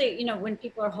 Because usually, you know, when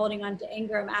people are holding on to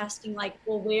anger, I'm asking like,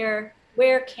 well,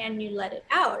 where can you let it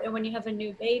out? And when you have a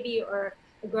new baby or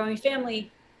a growing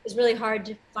family, it's really hard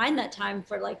to find that time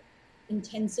for like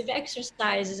intensive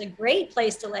exercise is a great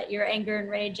place to let your anger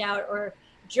and rage out, or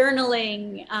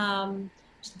journaling,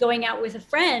 just going out with a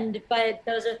friend. But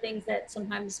those are things that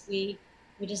sometimes we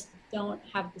just don't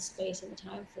have the space and the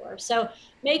time for. So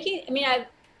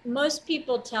most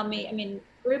people tell me,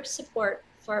 group support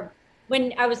for,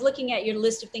 when I was looking at your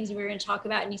list of things that we were going to talk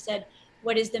about, and you said,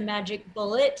 what is the magic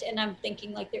bullet? And I'm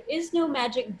thinking like, there is no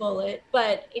magic bullet,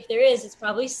 but if there is, it's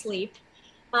probably sleep.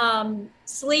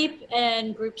 Sleep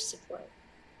and group support.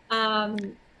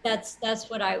 That's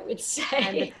what I would say.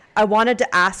 And I wanted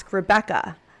to ask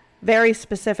Rebecca very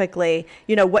specifically,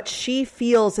 you know, what she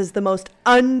feels is the most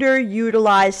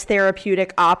underutilized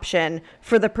therapeutic option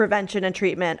for the prevention and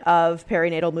treatment of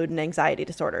perinatal mood and anxiety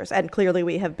disorders. And clearly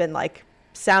we have been like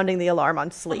sounding the alarm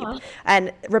on sleep. Uh-huh.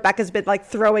 And Rebecca's been like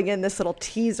throwing in this little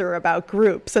teaser about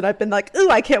groups. And I've been like, ooh,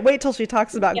 I can't wait till she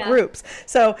talks about groups.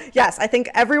 So yes, I think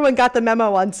everyone got the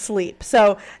memo on sleep.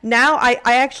 So now I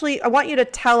want you to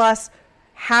tell us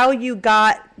how you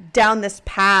got down this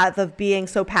path of being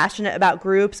so passionate about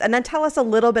groups, and then tell us a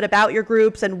little bit about your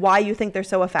groups and why you think they're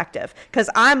so effective. Because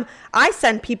I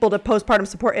send people to Postpartum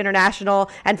Support International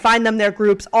and find them their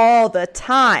groups all the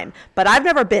time, but I've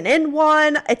never been in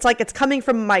one. It's like it's coming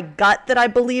from my gut that I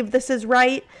believe this is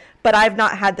right, but I've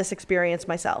not had this experience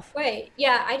myself. Right.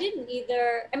 Yeah, I didn't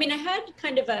either. I mean, I had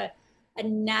kind of a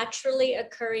naturally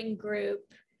occurring group,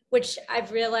 which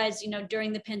I've realized,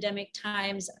 during the pandemic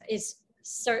times is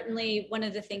certainly one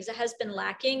of the things that has been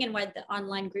lacking and why the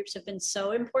online groups have been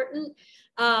so important.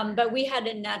 But we had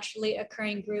a naturally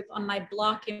occurring group on my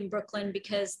block in Brooklyn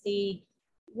because the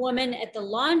woman at the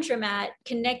laundromat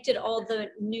connected all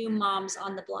the new moms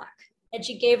on the block. And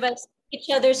she gave us each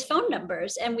other's phone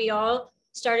numbers, and we all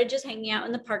started just hanging out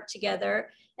in the park together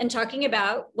and talking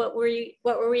about what were we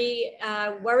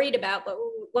worried about,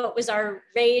 what was our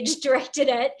rage directed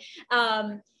at.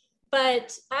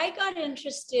 But I got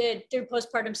interested through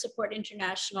Postpartum Support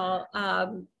International,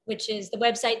 which is the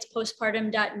website's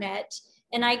postpartum.net.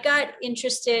 And I got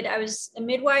interested. I was a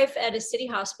midwife at a city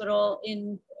hospital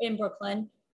in Brooklyn,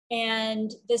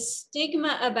 and the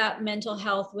stigma about mental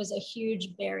health was a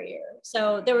huge barrier.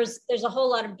 So there's a whole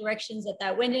lot of directions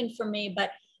that went in for me,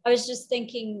 but I was just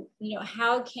thinking,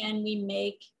 how can we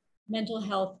make mental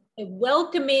health a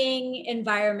welcoming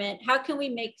environment? How can we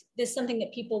make this something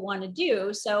that people want to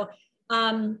do? So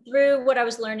through what I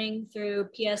was learning through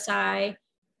PSI,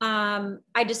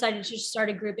 I decided to start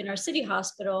a group in our city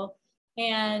hospital.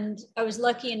 And I was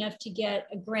lucky enough to get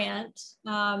a grant.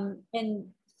 And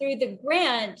through the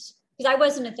grant, because I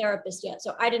wasn't a therapist yet,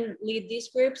 so I didn't lead these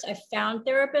groups. I found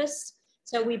therapists.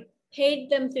 So we paid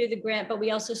them through the grant, but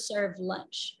we also served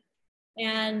lunch.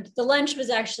 And the lunch was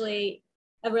actually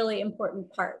a really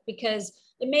important part because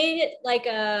it made it like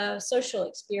a social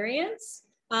experience.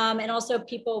 And also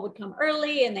people would come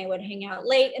early and they would hang out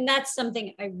late. And that's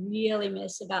something I really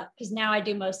miss about, because now I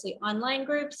do mostly online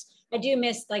groups. I do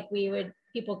miss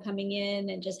people coming in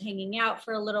and just hanging out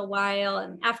for a little while.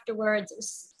 And afterwards,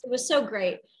 it was so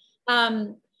great.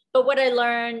 But what I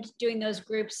learned doing those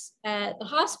groups at the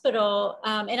hospital,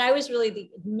 and I was really the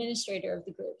administrator of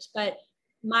the groups, but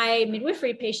my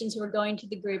midwifery patients who were going to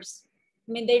the groups,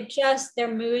 I mean, their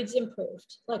moods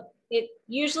improved. Look, it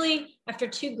usually after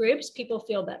 2 groups, people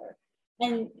feel better.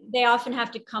 And they often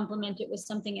have to complement it with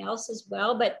something else as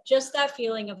well. But just that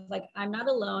feeling of like, I'm not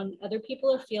alone. Other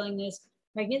people are feeling this.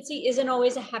 Pregnancy isn't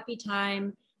always a happy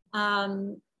time.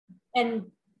 And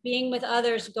being with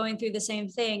others going through the same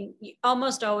thing,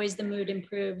 almost always the mood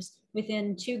improves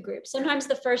within 2 groups. Sometimes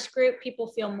the first group, people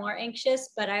feel more anxious,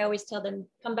 but I always tell them,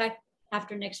 come back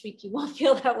after next week, you won't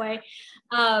feel that way.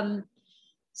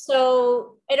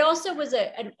 So it also was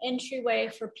an entryway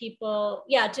for people,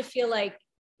 to feel like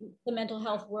the mental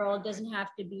health world doesn't have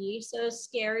to be so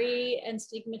scary and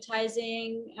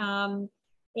stigmatizing.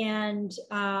 And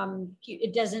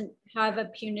it doesn't have a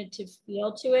punitive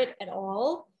feel to it at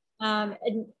all.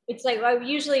 And it's like, I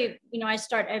usually, I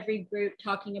start every group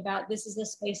talking about this is a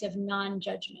space of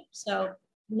non-judgment. So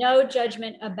no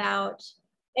judgment about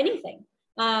anything,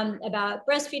 about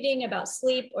breastfeeding, about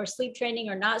sleep or sleep training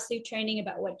or not sleep training,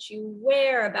 about what you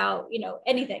wear, about,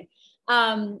 anything.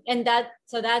 And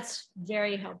that's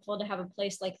very helpful to have a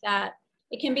place like that.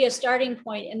 It can be a starting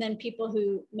point, and then people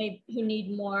who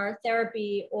need more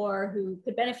therapy or who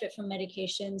could benefit from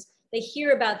medications, they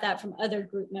hear about that from other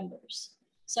group members.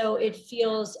 So it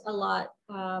feels a lot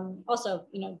also,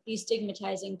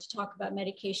 destigmatizing to talk about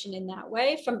medication in that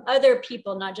way from other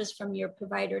people, not just from your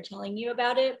provider telling you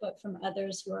about it, but from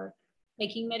others who are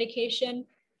taking medication.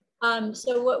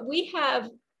 So what we have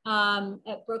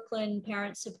at Brooklyn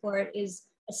Parent Support is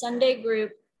a Sunday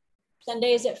group,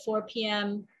 Sundays at 4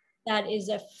 p.m. That is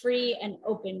a free and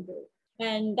open group.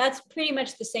 And that's pretty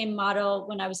much the same model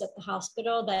when I was at the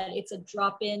hospital, that it's a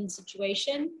drop-in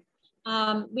situation.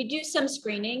 We do some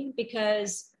screening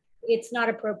because it's not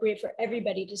appropriate for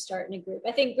everybody to start in a group.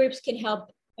 I think groups can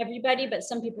help everybody, but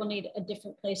some people need a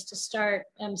different place to start.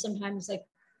 Sometimes, like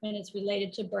when it's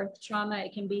related to birth trauma,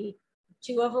 it can be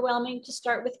too overwhelming to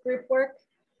start with group work.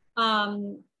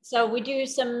 So we do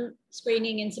some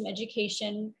screening and some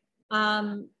education.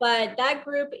 But that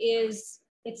group it's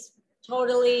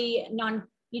totally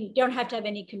you don't have to have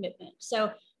any commitment.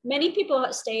 So many people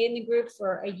stay in the group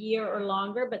for a year or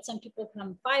longer, but some people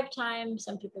come 5 times,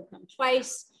 some people come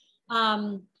twice.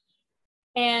 And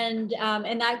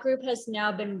that group has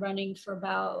now been running for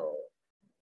about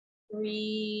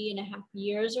 3.5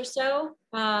 years or so.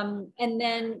 And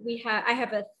then I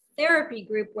have a therapy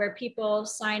group where people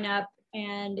sign up,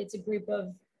 and it's a group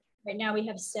of, right now we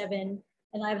have 7.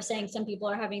 And I was saying some people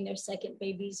are having their second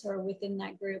babies who are within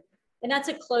that group. And that's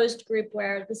a closed group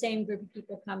where the same group of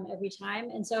people come every time.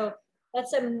 And so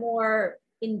that's a more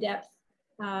in-depth,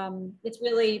 it's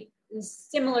really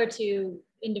similar to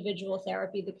individual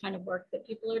therapy, the kind of work that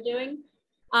people are doing.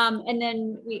 And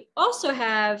then we also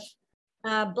have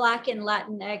Black and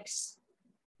Latinx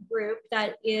group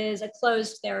that is a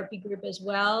closed therapy group as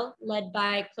well, led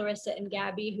by Clarissa and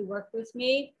Gabby, who work with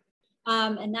me.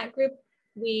 And that group,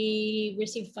 we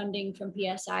received funding from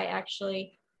PSI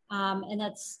actually. And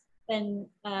that's been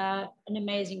an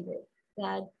amazing group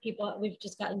that we've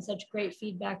just gotten such great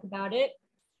feedback about it.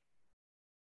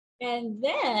 And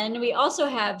then we also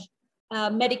have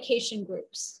medication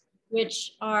groups,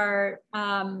 which are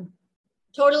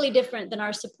totally different than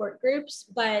our support groups,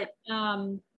 but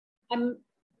I'm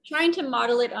trying to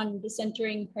model it on the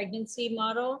Centering Pregnancy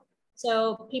model.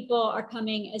 So people are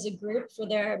coming as a group for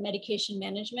their medication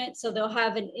management. So they'll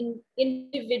have an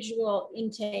individual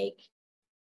intake.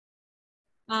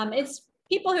 It's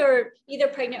people who are either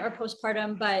pregnant or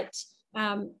postpartum, but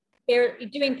they're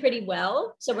doing pretty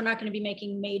well. So we're not going to be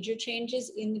making major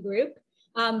changes in the group.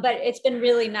 But it's been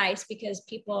really nice because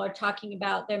people are talking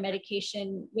about their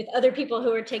medication with other people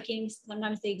who are taking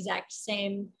sometimes the exact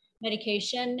same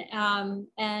medication.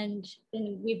 And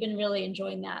we've been really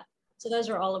enjoying that. So those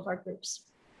are all of our groups.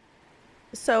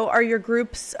 So are your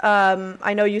groups,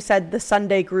 I know you said the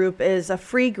Sunday group is a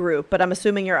free group, but I'm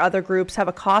assuming your other groups have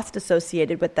a cost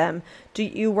associated with them. Do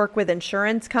you work with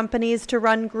insurance companies to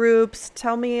run groups?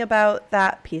 Tell me about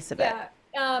that piece of it.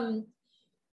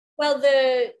 Well,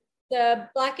 the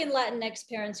Black and Latinx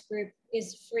parents group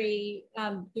is free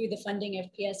through the funding of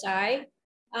PSI.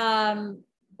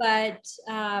 But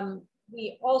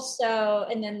we also,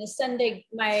 and then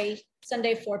my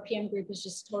Sunday 4 p.m. group is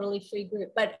just totally free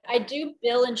group. But I do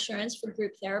bill insurance for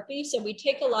group therapy. So we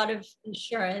take a lot of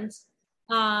insurance,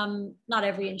 not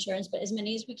every insurance, but as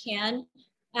many as we can.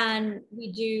 And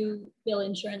we do bill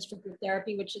insurance for group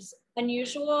therapy, which is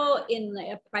unusual in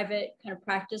a private kind of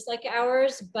practice like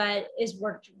ours, but is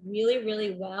worked really,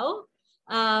 really well.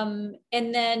 And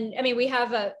then, I mean, we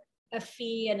have a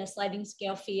fee and a sliding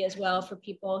scale fee as well for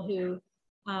people who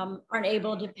aren't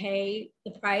able to pay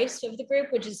the price of the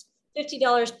group, which is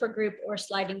 $50 per group or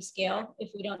sliding scale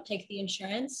if we don't take the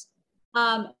insurance.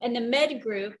 And the med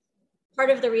group, part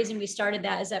of the reason we started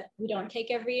that is that we don't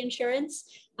take every insurance.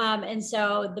 And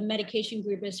so the medication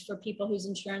group is for people whose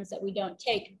insurance that we don't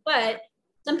take. But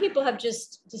some people have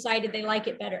just decided they like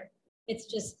it better. It's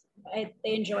just, they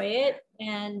enjoy it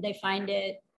and they find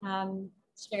it,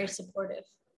 it's very supportive.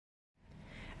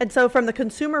 And so from the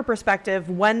consumer perspective,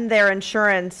 when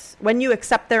you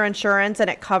accept their insurance and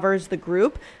it covers the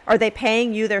group, are they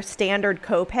paying you their standard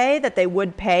copay that they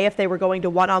would pay if they were going to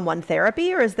one-on-one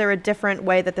therapy, or is there a different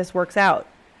way that this works out?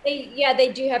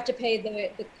 They do have to pay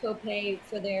the copay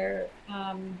for their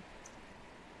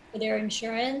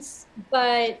insurance,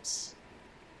 but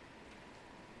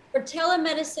for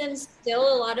telemedicine,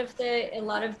 still a lot of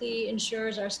the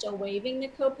insurers are still waiving the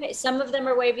copay. Some of them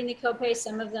are waiving the copay,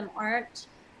 some of them aren't.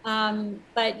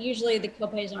 But usually the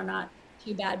copays are not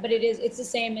too bad, but it's the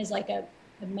same as like a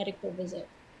medical visit.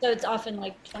 So it's often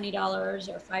like $20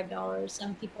 or $5.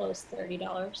 Some people it's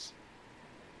 $30.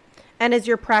 And is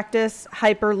your practice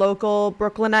hyper-local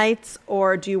Brooklynites,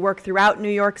 or do you work throughout New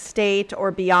York State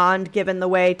or beyond, given the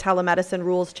way telemedicine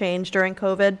rules changed during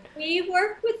COVID? We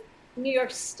work with New York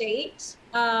State.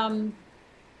 But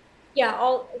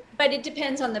it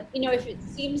depends on if it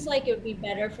seems like it would be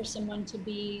better for someone to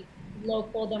be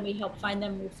local, then we help find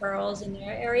them referrals in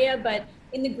their area. But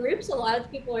in the groups, a lot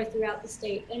of people are throughout the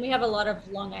state, and we have a lot of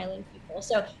Long Island people.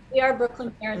 So we are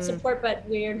Brooklyn Parent Support, but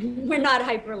we're not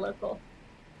hyper local.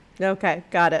 Okay,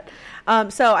 got it.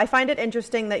 So I find it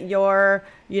interesting that your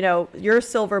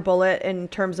silver bullet in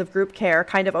terms of group care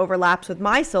kind of overlaps with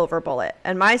my silver bullet,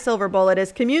 and my silver bullet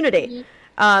is community.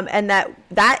 Mm-hmm. And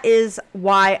that is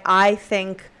why I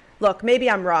think, look, maybe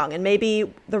I'm wrong, and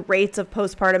maybe the rates of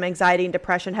postpartum anxiety and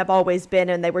depression have always been,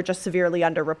 and they were just severely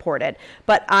underreported.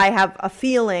 But I have a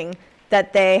feeling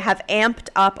that they have amped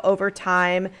up over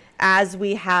time as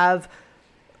we have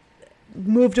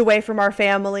moved away from our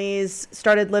families,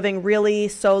 started living really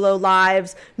solo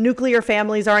lives. Nuclear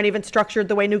families aren't even structured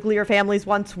the way nuclear families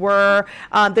once were.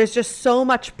 There's just so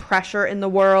much pressure in the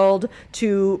world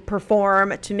to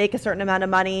perform, to make a certain amount of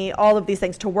money, all of these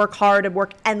things, to work hard and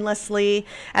work endlessly.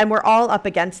 And we're all up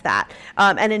against that.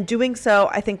 And in doing so,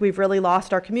 I think we've really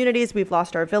lost our communities. We've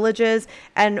lost our villages.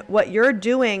 And what you're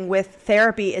doing with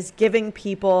therapy is giving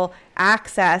people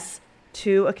access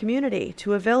to a community,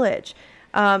 to a village.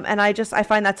 And I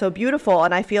find that so beautiful.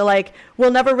 And I feel like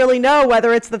we'll never really know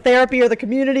whether it's the therapy or the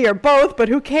community or both, but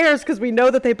who cares? Because we know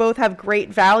that they both have great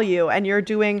value and you're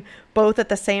doing both at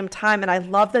the same time. And I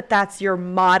love that that's your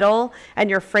model and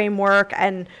your framework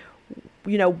and,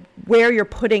 you know, where you're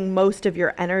putting most of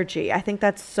your energy. I think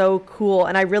that's so cool.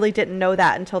 And I really didn't know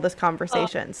that until this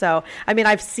conversation. So, I mean,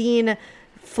 I've seen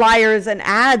flyers and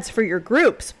ads for your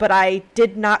groups, but I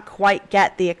did not quite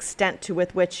get the extent to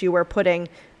with which you were putting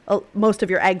most of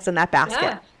your eggs in that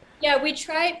basket. Yeah, we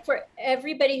try for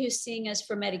everybody who's seeing us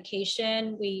for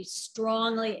medication. We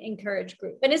strongly encourage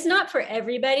group, and it's not for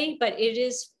everybody, but it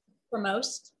is for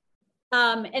most.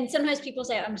 And sometimes people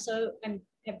say, I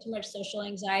have too much social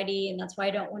anxiety, and that's why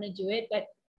I don't want to do it. But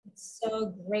it's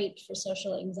so great for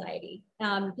social anxiety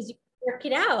because you work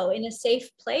it out in a safe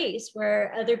place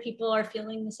where other people are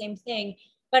feeling the same thing.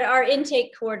 But our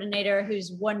intake coordinator,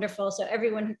 who's wonderful, so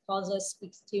everyone who calls us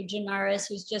speaks to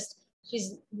Janaris,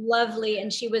 she's lovely,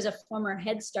 and she was a former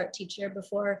Head Start teacher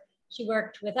before she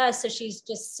worked with us, so she's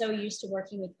just so used to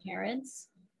working with parents,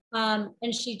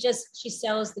 and she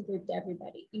sells the group to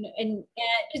everybody, you know, and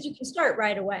because you can start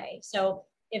right away. So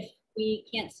if we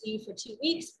can't see you for 2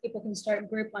 weeks, people can start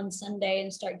group on Sunday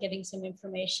and start getting some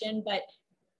information. But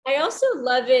I also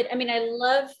love it. I mean, I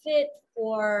love it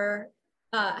for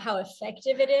how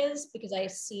effective it is because I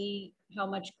see how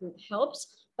much group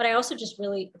helps, but I also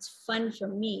it's fun for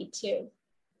me too.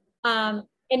 And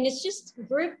it's just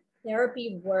group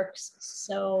therapy works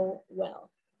so well.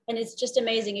 And it's just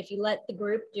amazing if you let the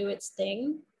group do its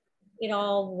thing, it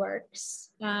all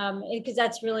works. Because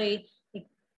that's really,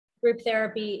 group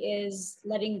therapy is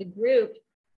letting the group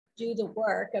do the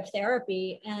work of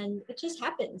therapy and it just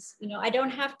happens. You know, I don't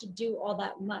have to do all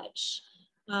that much.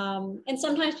 And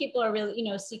sometimes people are really, you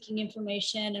know, seeking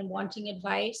information and wanting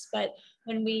advice. But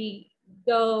when we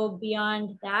go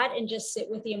beyond that and just sit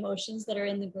with the emotions that are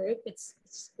in the group, it's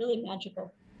really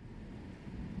magical.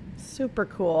 Super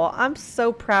cool. I'm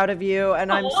so proud of you.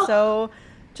 And I'm so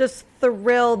just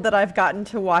thrilled that I've gotten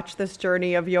to watch this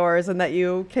journey of yours and that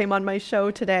you came on my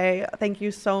show today. Thank you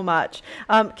so much.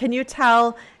 Can you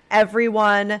tell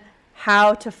everyone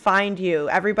how to find you?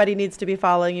 Everybody needs to be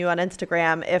following you on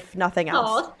Instagram, if nothing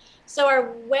else. So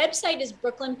our website is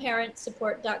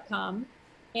brooklynparentsupport.com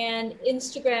and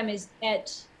Instagram is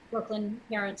at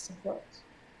brooklynparentsupport.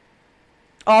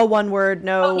 All one word,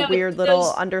 no weird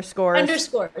little underscores.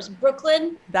 Underscores.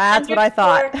 Brooklyn. That's what I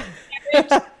thought.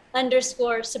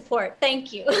 Underscore support.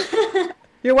 Thank you.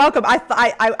 You're welcome.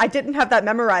 I didn't have that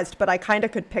memorized, but I kind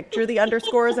of could picture the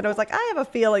underscores and I was like, I have a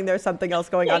feeling there's something else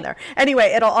going on there.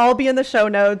 Anyway, it'll all be in the show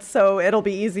notes, so it'll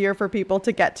be easier for people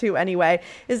to get to anyway.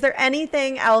 Is there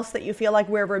anything else that you feel like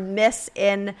we're remiss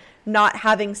in not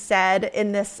having said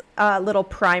in this little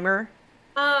primer?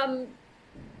 No,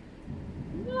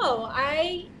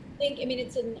 I think,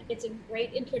 it's a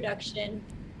great introduction.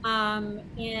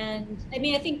 And I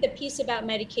mean, I think the piece about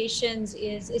medications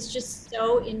is it's just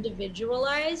so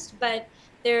individualized, but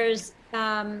there's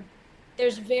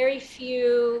very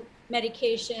few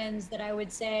medications that I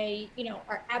would say, you know,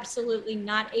 are absolutely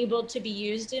not able to be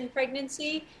used in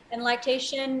pregnancy and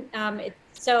lactation.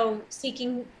 So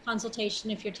seeking consultation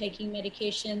if you're taking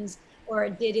medications or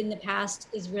did in the past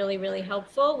is really, really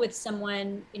helpful with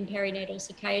someone in perinatal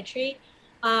psychiatry.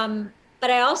 But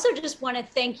I also just want to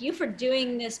thank you for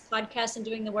doing this podcast and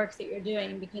doing the work that you're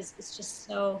doing because it's just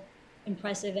so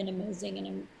impressive and amazing. And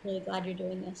I'm really glad you're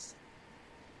doing this.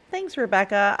 Thanks,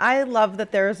 Rebecca. I love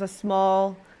that there's a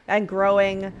small and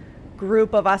growing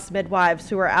group of us midwives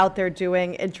who are out there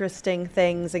doing interesting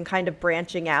things and kind of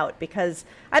branching out, because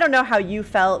I don't know how you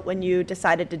felt when you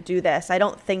decided to do this. I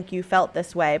don't think you felt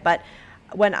this way, but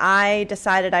when I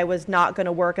decided I was not going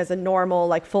to work as a normal,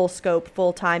 like full scope,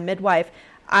 full-time midwife,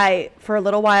 I, for a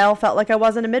little while, felt like I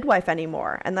wasn't a midwife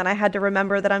anymore. And then I had to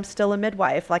remember that I'm still a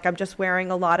midwife. Like I'm just wearing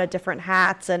a lot of different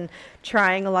hats and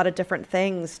trying a lot of different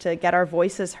things to get our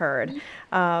voices heard.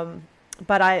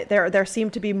 But there seem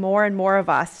to be more and more of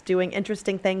us doing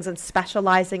interesting things and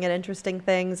specializing in interesting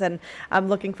things. And I'm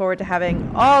looking forward to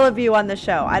having all of you on the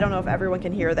show. I don't know if everyone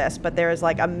can hear this, but there is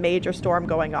like a major storm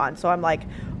going on. So I'm like,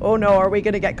 oh no, are we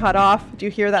going to get cut off? Do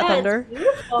you hear that thunder?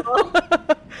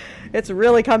 It's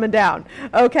really coming down.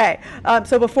 Okay,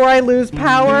 so before I lose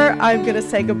power, I'm going to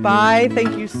say goodbye.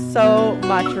 Thank you so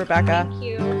much, Rebecca. Thank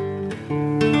you.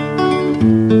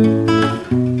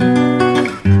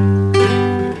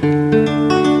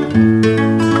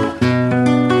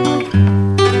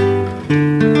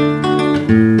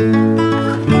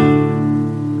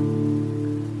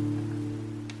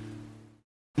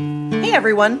 Hey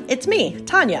everyone, it's me,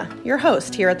 Tanya, your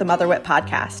host here at the Mother Wit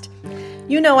Podcast.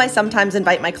 You know I sometimes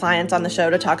invite my clients on the show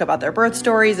to talk about their birth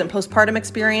stories and postpartum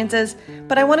experiences,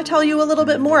 but I want to tell you a little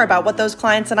bit more about what those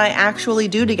clients and I actually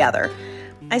do together.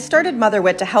 I started Mother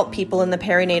Wit to help people in the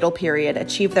perinatal period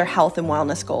achieve their health and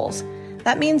wellness goals.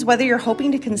 That means whether you're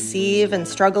hoping to conceive and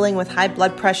struggling with high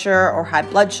blood pressure or high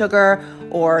blood sugar,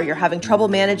 or you're having trouble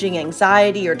managing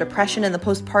anxiety or depression in the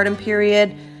postpartum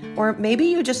period, or maybe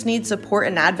you just need support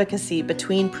and advocacy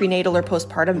between prenatal or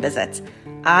postpartum visits,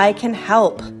 I can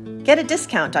help. Get a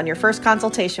discount on your first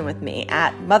consultation with me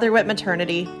at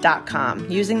motherwitmaternity.com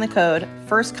using the code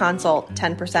FIRSTCONSULT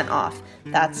 10% off.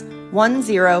 That's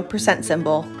 10%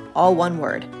 symbol, all one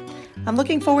word. I'm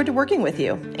looking forward to working with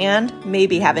you and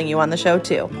maybe having you on the show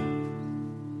too.